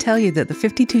want to tell you that the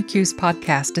 52Qs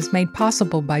podcast is made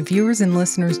possible by viewers and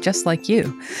listeners just like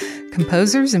you,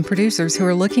 composers and producers who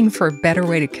are looking for a better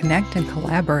way to connect and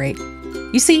collaborate.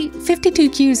 You see,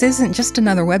 52Qs isn't just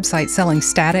another website selling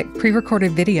static,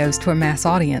 pre-recorded videos to a mass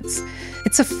audience.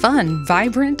 It's a fun,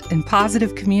 vibrant, and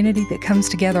positive community that comes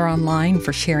together online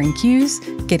for sharing cues,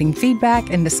 getting feedback,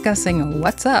 and discussing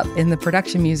what's up in the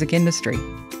production music industry.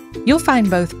 You'll find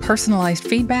both personalized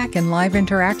feedback and live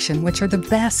interaction, which are the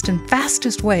best and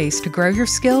fastest ways to grow your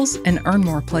skills and earn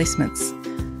more placements.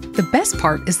 The best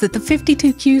part is that the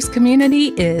 52Qs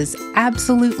community is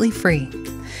absolutely free.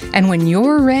 And when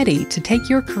you're ready to take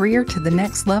your career to the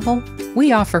next level,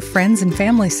 we offer friends and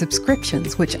family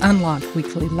subscriptions, which unlock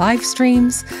weekly live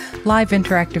streams, live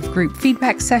interactive group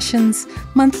feedback sessions,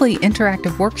 monthly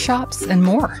interactive workshops, and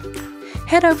more.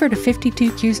 Head over to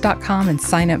 52qs.com and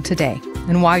sign up today.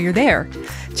 And while you're there,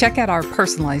 check out our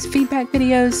personalized feedback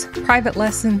videos, private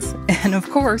lessons, and of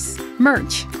course,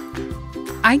 merch.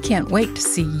 I can't wait to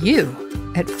see you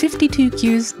at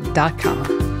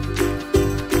 52qs.com.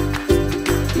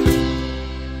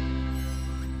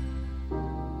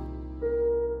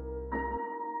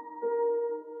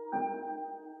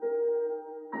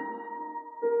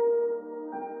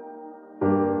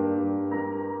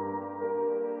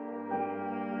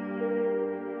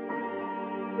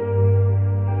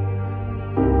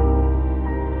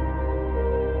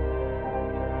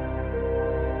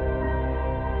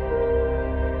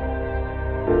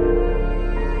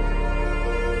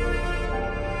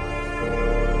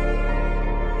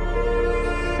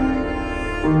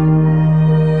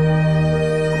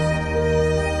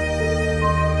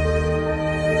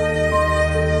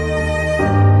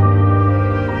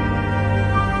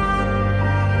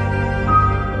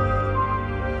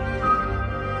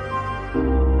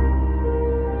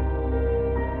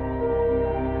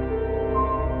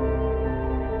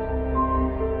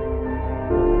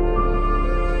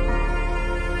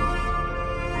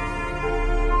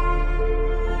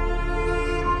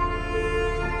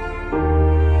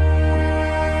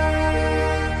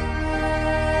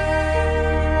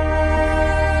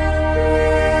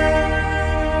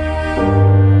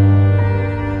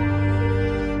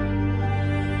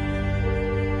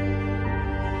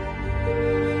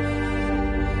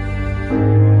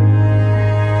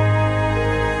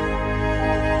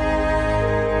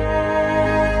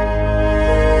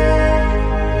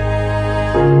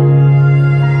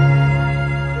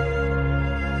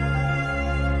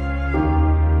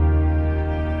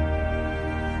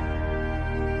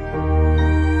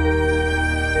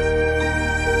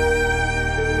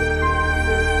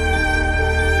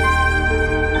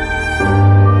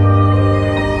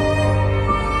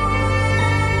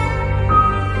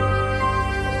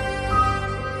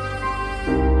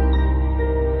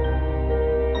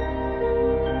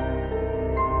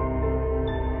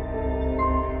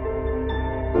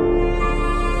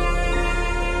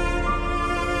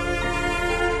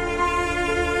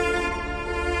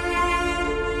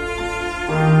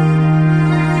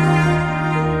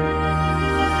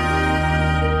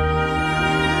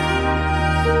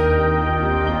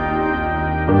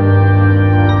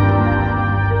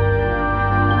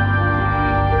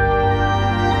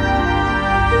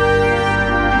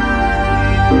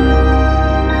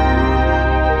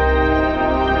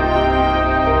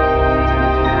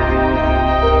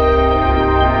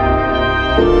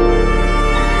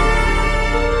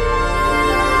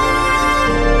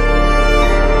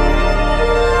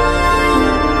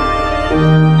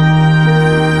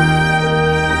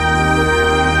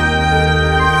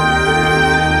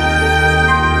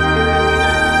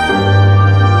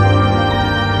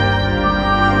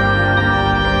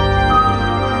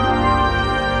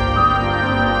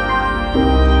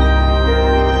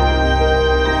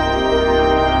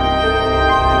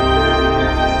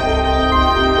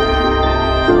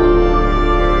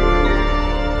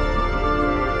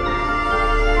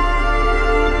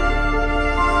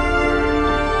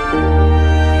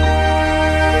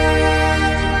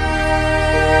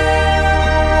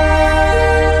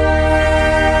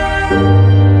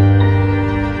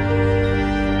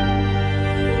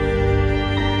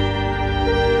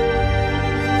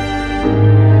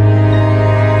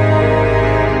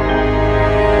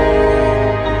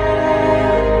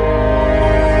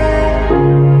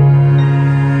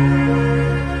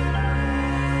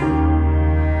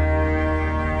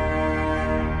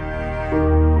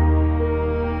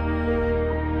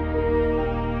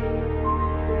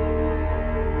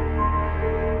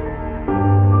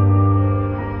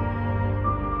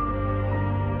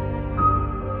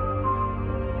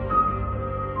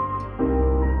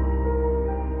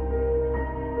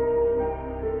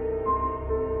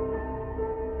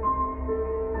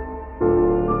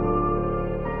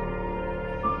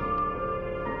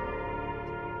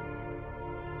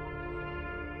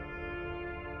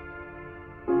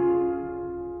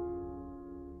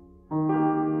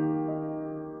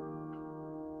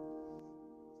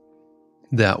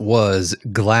 That was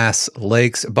Glass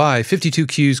Lakes by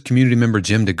 52Q's community member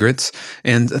Jim DiGritz.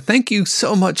 And thank you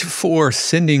so much for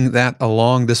sending that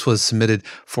along. This was submitted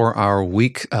for our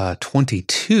week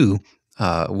 22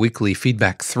 weekly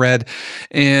feedback thread.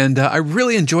 And I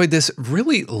really enjoyed this.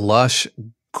 Really lush,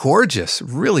 gorgeous,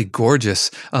 really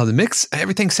gorgeous. The mix,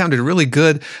 everything sounded really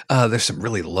good. There's some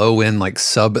really low end, like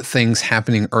sub things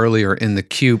happening earlier in the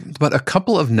cue. But a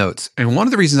couple of notes. And one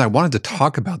of the reasons I wanted to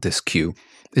talk about this cue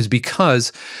is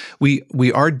because we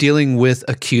are dealing with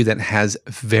a cue that has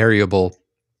variable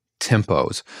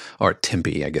tempos, or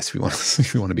tempi, I guess if you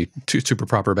want to be too super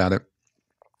proper about it.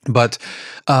 But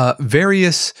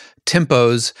various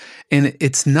tempos, and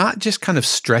it's not just kind of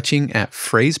stretching at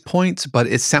phrase points, but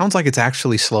it sounds like it's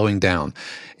actually slowing down.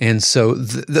 And so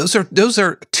those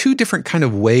are two different kind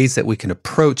of ways that we can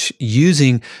approach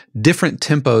using different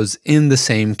tempos in the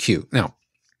same cue. Now,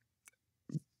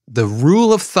 the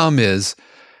rule of thumb is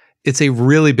it's a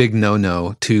really big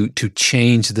no-no to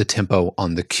change the tempo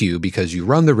on the cue, because you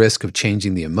run the risk of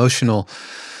changing the emotional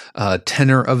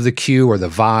tenor of the cue, or the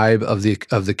vibe of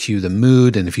the cue, the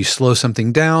mood. And if you slow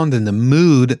something down, then the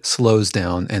mood slows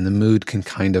down and the mood can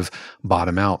kind of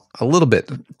bottom out a little bit.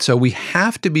 So we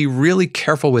have to be really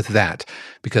careful with that,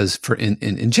 because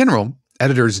in general,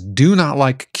 editors do not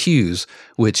like cues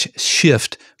which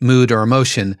shift mood or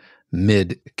emotion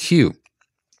mid-cue.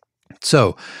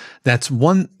 So that's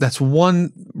one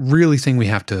really thing we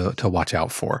have to watch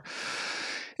out for.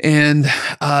 And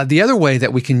the other way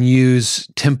that we can use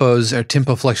tempos or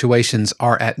tempo fluctuations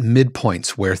are at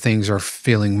midpoints, where things are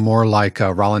feeling more like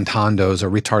rallentandos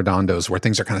or ritardandos, where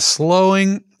things are kind of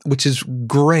slowing, which is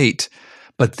great.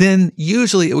 But then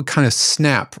usually it would kind of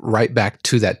snap right back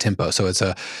to that tempo. So it's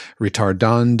a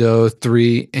ritardando,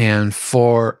 3 and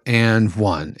 4 and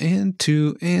 1 and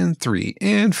 2 and 3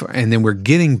 and 4. And then we're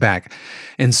getting back.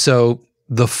 And so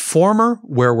the former,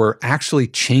 where we're actually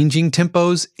changing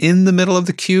tempos in the middle of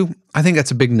the cue, I think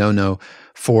that's a big no-no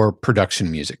for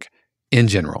production music in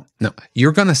general. Now,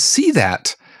 you're going to see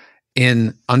that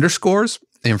in underscores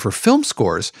and for film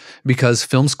scores, because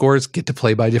film scores get to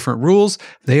play by different rules.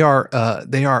 They are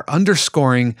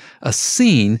underscoring a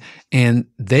scene, and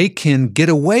they can get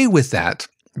away with that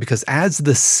because as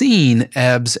the scene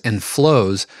ebbs and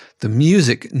flows, the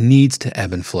music needs to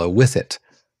ebb and flow with it,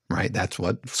 right? That's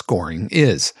what scoring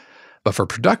is. But for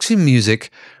production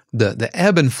music, the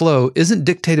ebb and flow isn't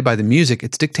dictated by the music,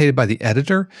 it's dictated by the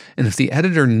editor. And if the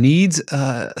editor needs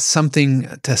something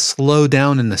to slow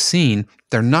down in the scene,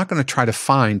 they're not going to try to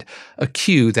find a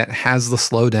cue that has the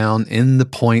slowdown in the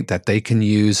point that they can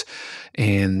use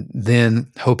and then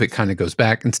hope it kind of goes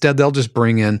back. Instead, they'll just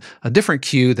bring in a different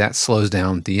cue that slows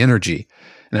down the energy.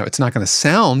 Now, it's not going to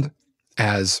sound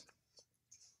as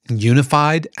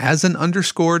unified as an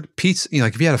underscored piece. You know,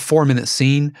 like if you had a 4-minute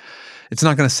scene It's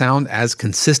not going to sound as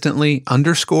consistently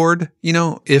underscored,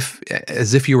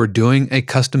 as if you were doing a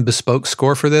custom bespoke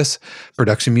score for this.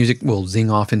 Production music will zing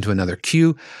off into another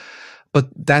cue, but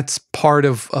that's part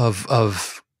of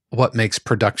what makes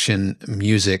production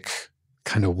music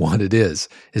kind of what it is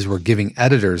we're giving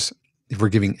editors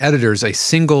a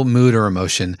single mood or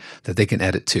emotion that they can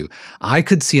edit to. I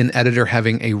could see an editor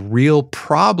having a real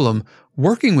problem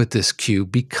working with this cue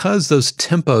because those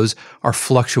tempos are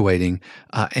fluctuating,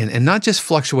 and not just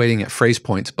fluctuating at phrase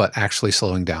points, but actually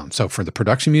slowing down. So for the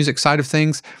production music side of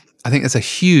things, I think that's a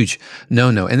huge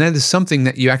no-no. And that is something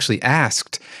that you actually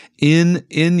asked in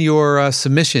your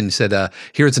submission. You said,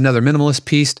 here's another minimalist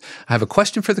piece. I have a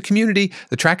question for the community.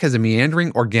 The track has a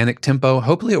meandering, organic tempo.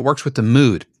 Hopefully it works with the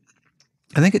mood.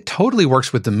 I think it totally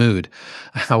works with the mood.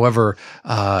 However,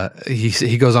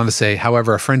 he goes on to say,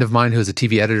 however, a friend of mine who is a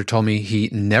TV editor told me he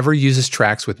never uses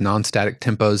tracks with non-static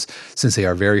tempos since they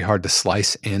are very hard to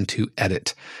slice and to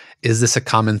edit. Is this a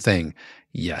common thing?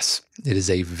 Yes, it is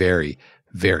a very,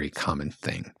 very common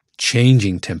thing.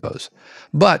 Changing tempos.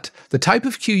 But the type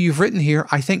of cue you've written here,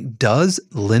 I think, does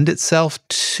lend itself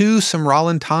to some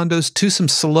rallentandos, to some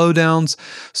slowdowns,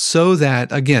 so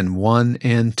that, again, 1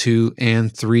 and 2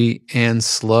 and 3 and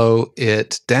slow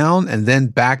it down and then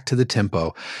back to the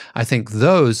tempo. I think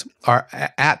those are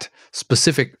at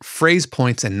specific phrase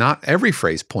points, and not every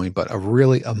phrase point, but a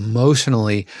really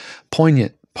emotionally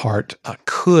poignant part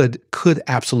could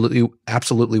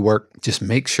absolutely work. Just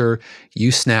make sure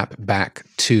you snap back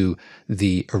to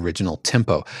the original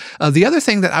tempo. The other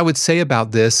thing that I would say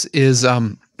about this is,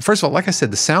 first of all, like I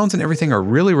said, the sounds and everything are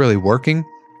really, really working.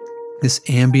 This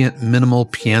ambient minimal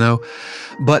piano,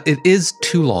 but it is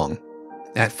too long.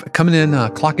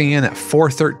 Clocking in at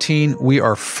 4:13, we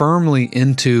are firmly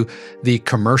into the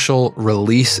commercial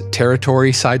release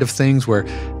territory side of things, where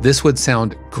this would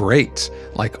sound great,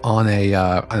 like on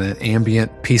an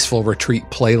ambient peaceful retreat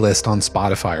playlist on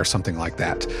Spotify or something like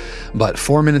that. But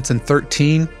 4 minutes and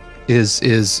 13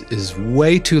 is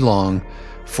way too long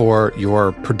for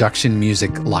your production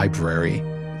music library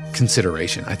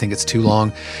consideration. I think it's too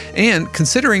long, and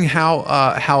considering how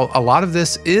a lot of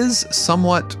this is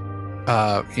somewhat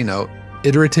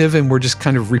iterative, and we're just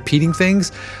kind of repeating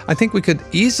things, I think we could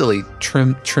easily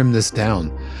trim this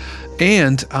down.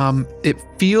 And it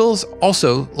feels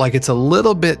also like it's a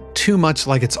little bit too much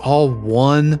like it's all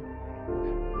one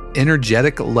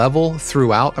energetic level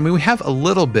throughout. I mean, we have a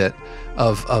little bit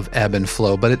of ebb and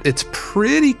flow, but it's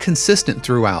pretty consistent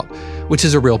throughout, which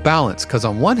is a real balance, because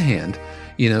on one hand,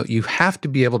 you have to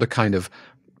be able to kind of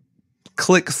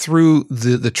click through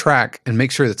the track and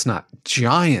make sure that's not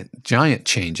giant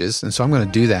changes. And so I'm going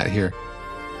to do that here.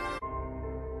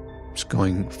 Just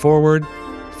going forward,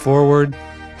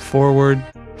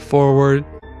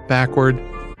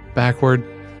 backward,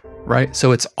 right?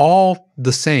 So it's all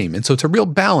the same. And so it's a real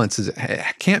balance.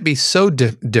 It can't be so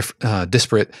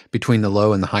disparate between the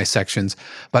low and the high sections,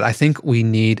 but I think we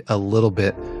need a little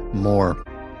bit more.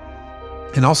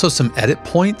 And also some edit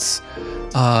points.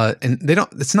 And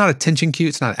it's not a tension cue,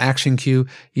 it's not an action cue.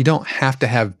 You don't have to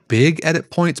have big edit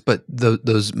points, but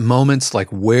those moments like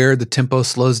where the tempo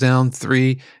slows down,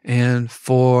 3 and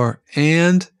 4,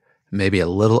 and maybe a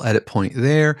little edit point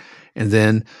there, and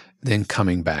then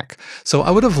coming back. So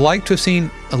I would have liked to have seen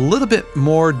a little bit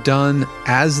more done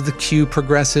as the cue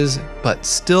progresses, but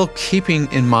still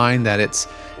keeping in mind that it's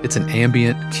an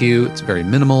ambient cue, it's very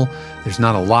minimal, there's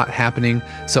not a lot happening.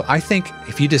 So I think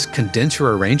if you just condense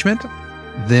your arrangement,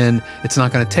 then it's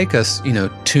not going to take us,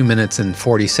 2 minutes and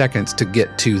 40 seconds to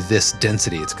get to this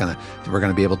density. We're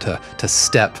going to be able to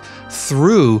step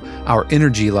through our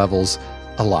energy levels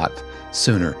a lot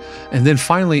sooner. And then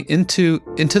finally into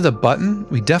the button,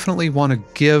 we definitely want to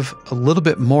give a little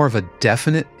bit more of a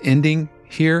definite ending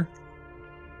here.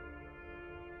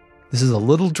 This is a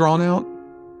little drawn out,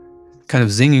 kind of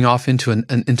zinging off into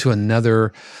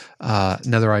another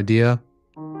idea.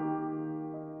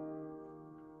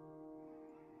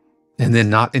 And then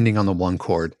not ending on the one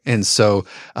chord. And so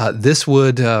this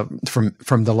would,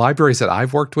 from the libraries that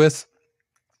I've worked with,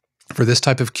 for this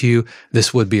type of cue,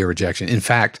 this would be a rejection. In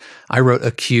fact, I wrote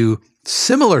a cue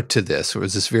similar to this. It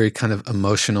was this very kind of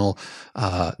emotional,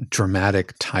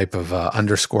 dramatic type of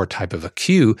underscore type of a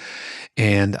cue.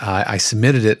 And I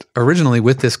submitted it originally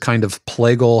with this kind of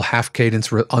plagal half cadence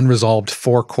unresolved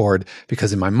 4 chord,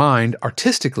 because in my mind,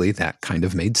 artistically, that kind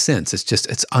of made sense.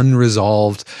 It's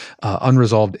unresolved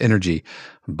energy.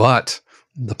 But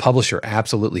the publisher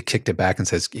absolutely kicked it back and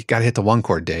says, you got to hit the 1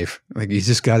 chord, Dave. Like, you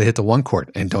just got to hit the 1 chord.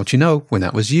 And don't you know, when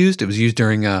that was used, it was used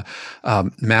during a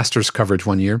Masters coverage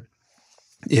one year.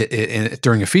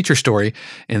 During a feature story,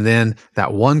 and then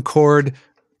that 1 chord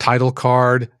title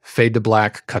card, fade to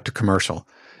black, cut to commercial.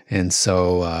 And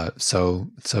so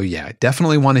yeah, I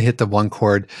definitely want to hit the 1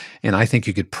 chord. And I think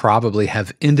you could probably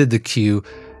have ended the cue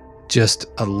just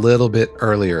a little bit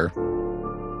earlier.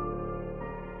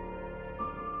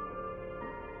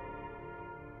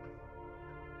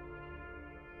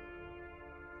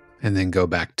 And then go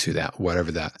back to that,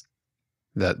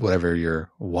 whatever your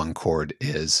 1 chord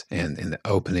is, and in the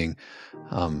opening.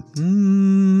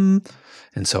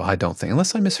 And so I don't think,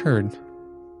 unless I misheard,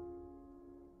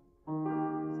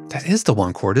 that is the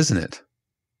 1 chord, isn't it?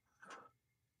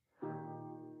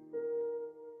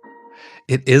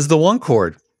 It is the 1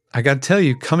 chord. I got to tell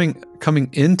you, coming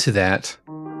into that,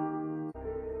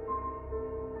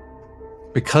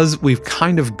 because we've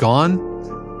kind of gone,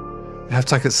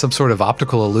 it's like it's some sort of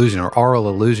optical illusion or aural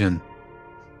illusion.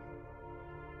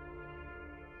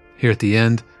 Here at the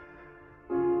end,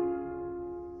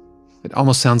 it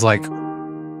almost sounds like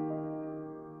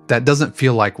that doesn't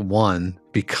feel like 1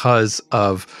 because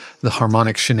of the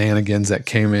harmonic shenanigans that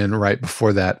came in right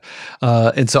before that.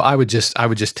 And so I would just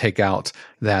take out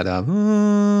that,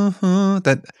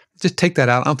 just take that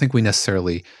out. I don't think we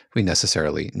necessarily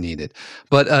need it.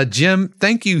 But Jim,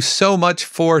 thank you so much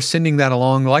for sending that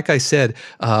along. Like I said,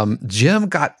 Jim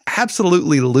got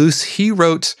absolutely loose. He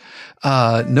wrote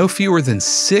no fewer than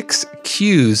 6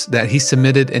 cues that he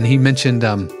submitted, and he mentioned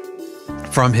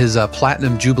from his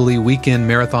Platinum Jubilee weekend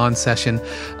marathon session,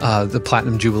 the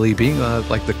Platinum Jubilee being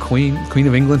like the Queen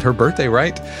of England, her birthday,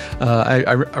 right?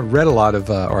 I read a lot of,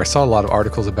 or I saw a lot of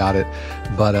articles about it,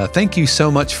 but thank you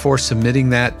so much for submitting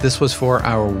that. This was for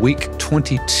our week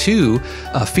 22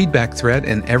 feedback thread,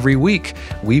 and every week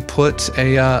we put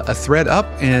a thread up,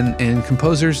 and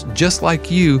composers just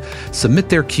like you submit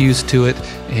their cues to it,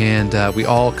 and we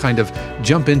all kind of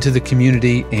jump into the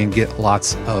community and get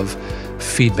lots of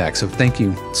feedback. So thank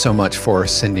you so much for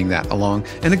sending that along.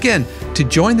 And again, to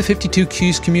join the 52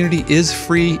 Cues community is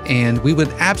free, and we would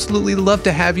absolutely love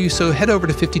to have you. So head over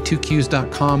to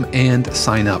 52cues.com and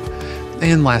sign up.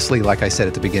 And lastly, like I said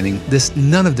at the beginning,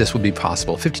 none of this would be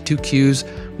possible. 52 Cues,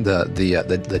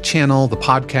 the channel, the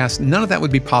podcast, none of that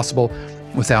would be possible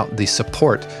without the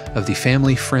support of the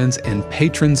family, friends, and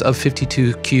patrons of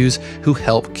 52 Cues who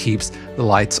help keeps the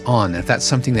lights on. If that's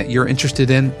something that you're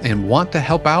interested in and want to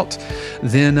help out,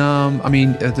 then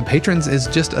the patrons is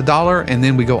just $1, and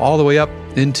then we go all the way up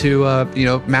into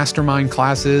mastermind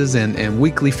classes and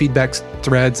weekly feedback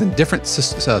threads and different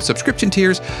subscription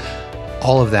tiers.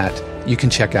 All of that you can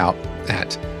check out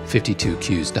at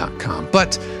 52cues.com.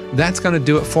 But that's going to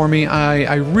do it for me.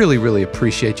 I really, really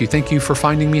appreciate you. Thank you for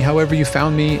finding me however you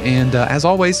found me. And as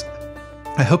always,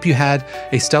 I hope you had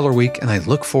a stellar week, and I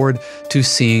look forward to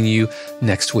seeing you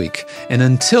next week. And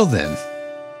until then,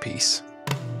 peace.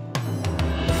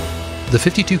 The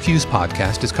 52 Cues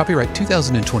podcast is copyright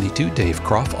 2022 Dave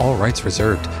Kropf, all rights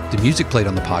reserved. The music played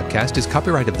on the podcast is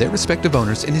copyright of their respective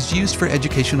owners and is used for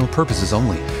educational purposes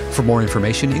only. For more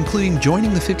information, including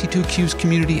joining the 52 Cues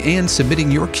community and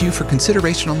submitting your cue for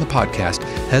consideration on the podcast,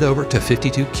 head over to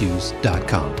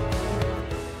 52cues.com.